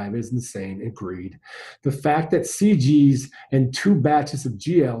Tier 5 is insane. Agreed. The fact that CGs and 2 batches of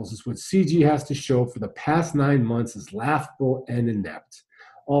GLs is what CG has to show for the past 9 months is laughable and inept.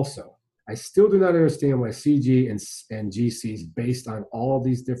 Also, I still do not understand why CG and GCs based on all of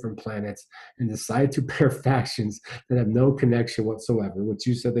these different planets and decide to pair factions that have no connection whatsoever, which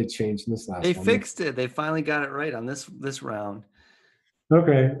you said they changed in this last one. They fixed it. They finally got it right on this round.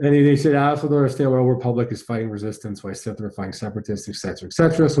 Okay. And they said, I also don't understand why Old Republic is fighting resistance, why Sith are fighting separatists, et cetera, et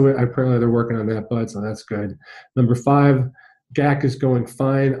cetera. So apparently they're working on that, bud, so that's good. Number 5, GAC is going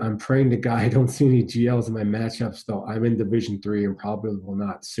fine. I'm praying to God I don't see any GLs in my matchups, though I'm in Division 3 and probably will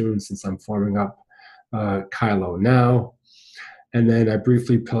not soon since I'm forming up Kylo now. And then I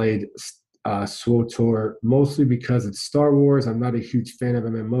briefly played SWTOR, mostly because it's Star Wars. I'm not a huge fan of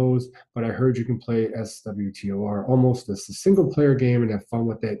MMOs, but I heard you can play SWTOR almost as a single-player game and have fun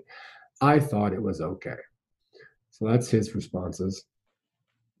with it. I thought it was okay. So that's his responses.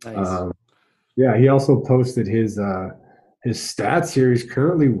 Nice. Yeah, he also posted his stats here. He's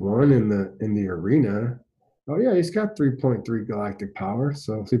currently 1 in the arena. Oh yeah, he's got 3.3 galactic power,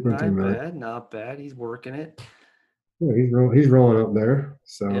 so 3.3 million. Not bad. He's working it. Yeah, he's rolling up there.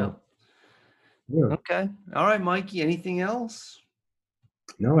 So yeah. Okay. All right, Mikey. Anything else?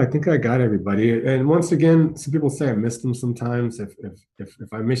 No, I think I got everybody. And once again, some people say I missed them sometimes.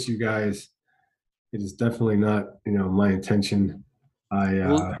 If I miss you guys, it is definitely not my intention.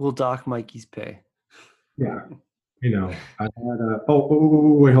 We'll dock Mikey's pay. Yeah. I had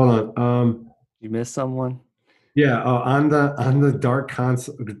wait, hold on. You missed someone? Yeah, on the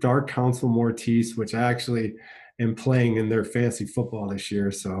Dark Council Mortis, which I actually am playing in their fantasy football this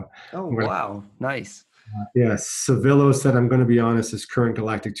year. So wow, nice. Yeah, Civillo said, I'm going to be honest, this current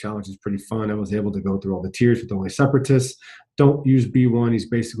Galactic Challenge is pretty fun. I was able to go through all the tiers with only Separatists. Don't use B1. He's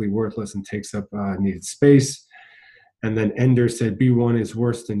basically worthless and takes up needed space. And then Ender said B1 is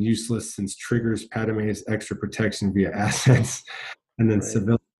worse than useless since triggers Padme's extra protection via assets. And then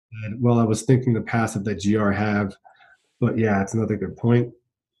Civillo said, well, I was thinking the passive that GR have, but yeah, it's another good point.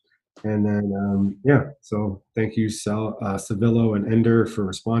 And then, so thank you, Civillo and Ender, for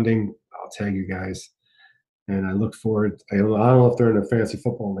responding. I'll tag you guys. And I look forward. I don't know if they're in a fantasy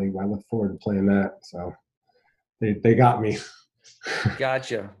football league, but I look forward to playing that. So they got me.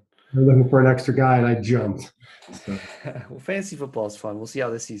 Gotcha. They're looking for an extra guy, and I jumped. So. Well, fantasy football is fun. We'll see how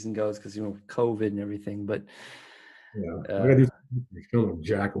this season goes because COVID and everything. But I got these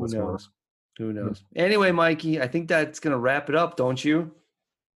Jack. Who knows? Who knows? Anyway, Mikey, I think that's gonna wrap it up, don't you?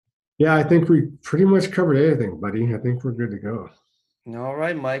 Yeah, I think we pretty much covered everything, buddy. I think we're good to go. All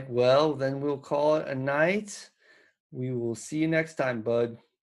right, Mike. Well, then we'll call it a night. We will see you next time, bud.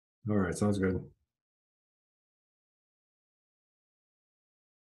 All right, sounds good.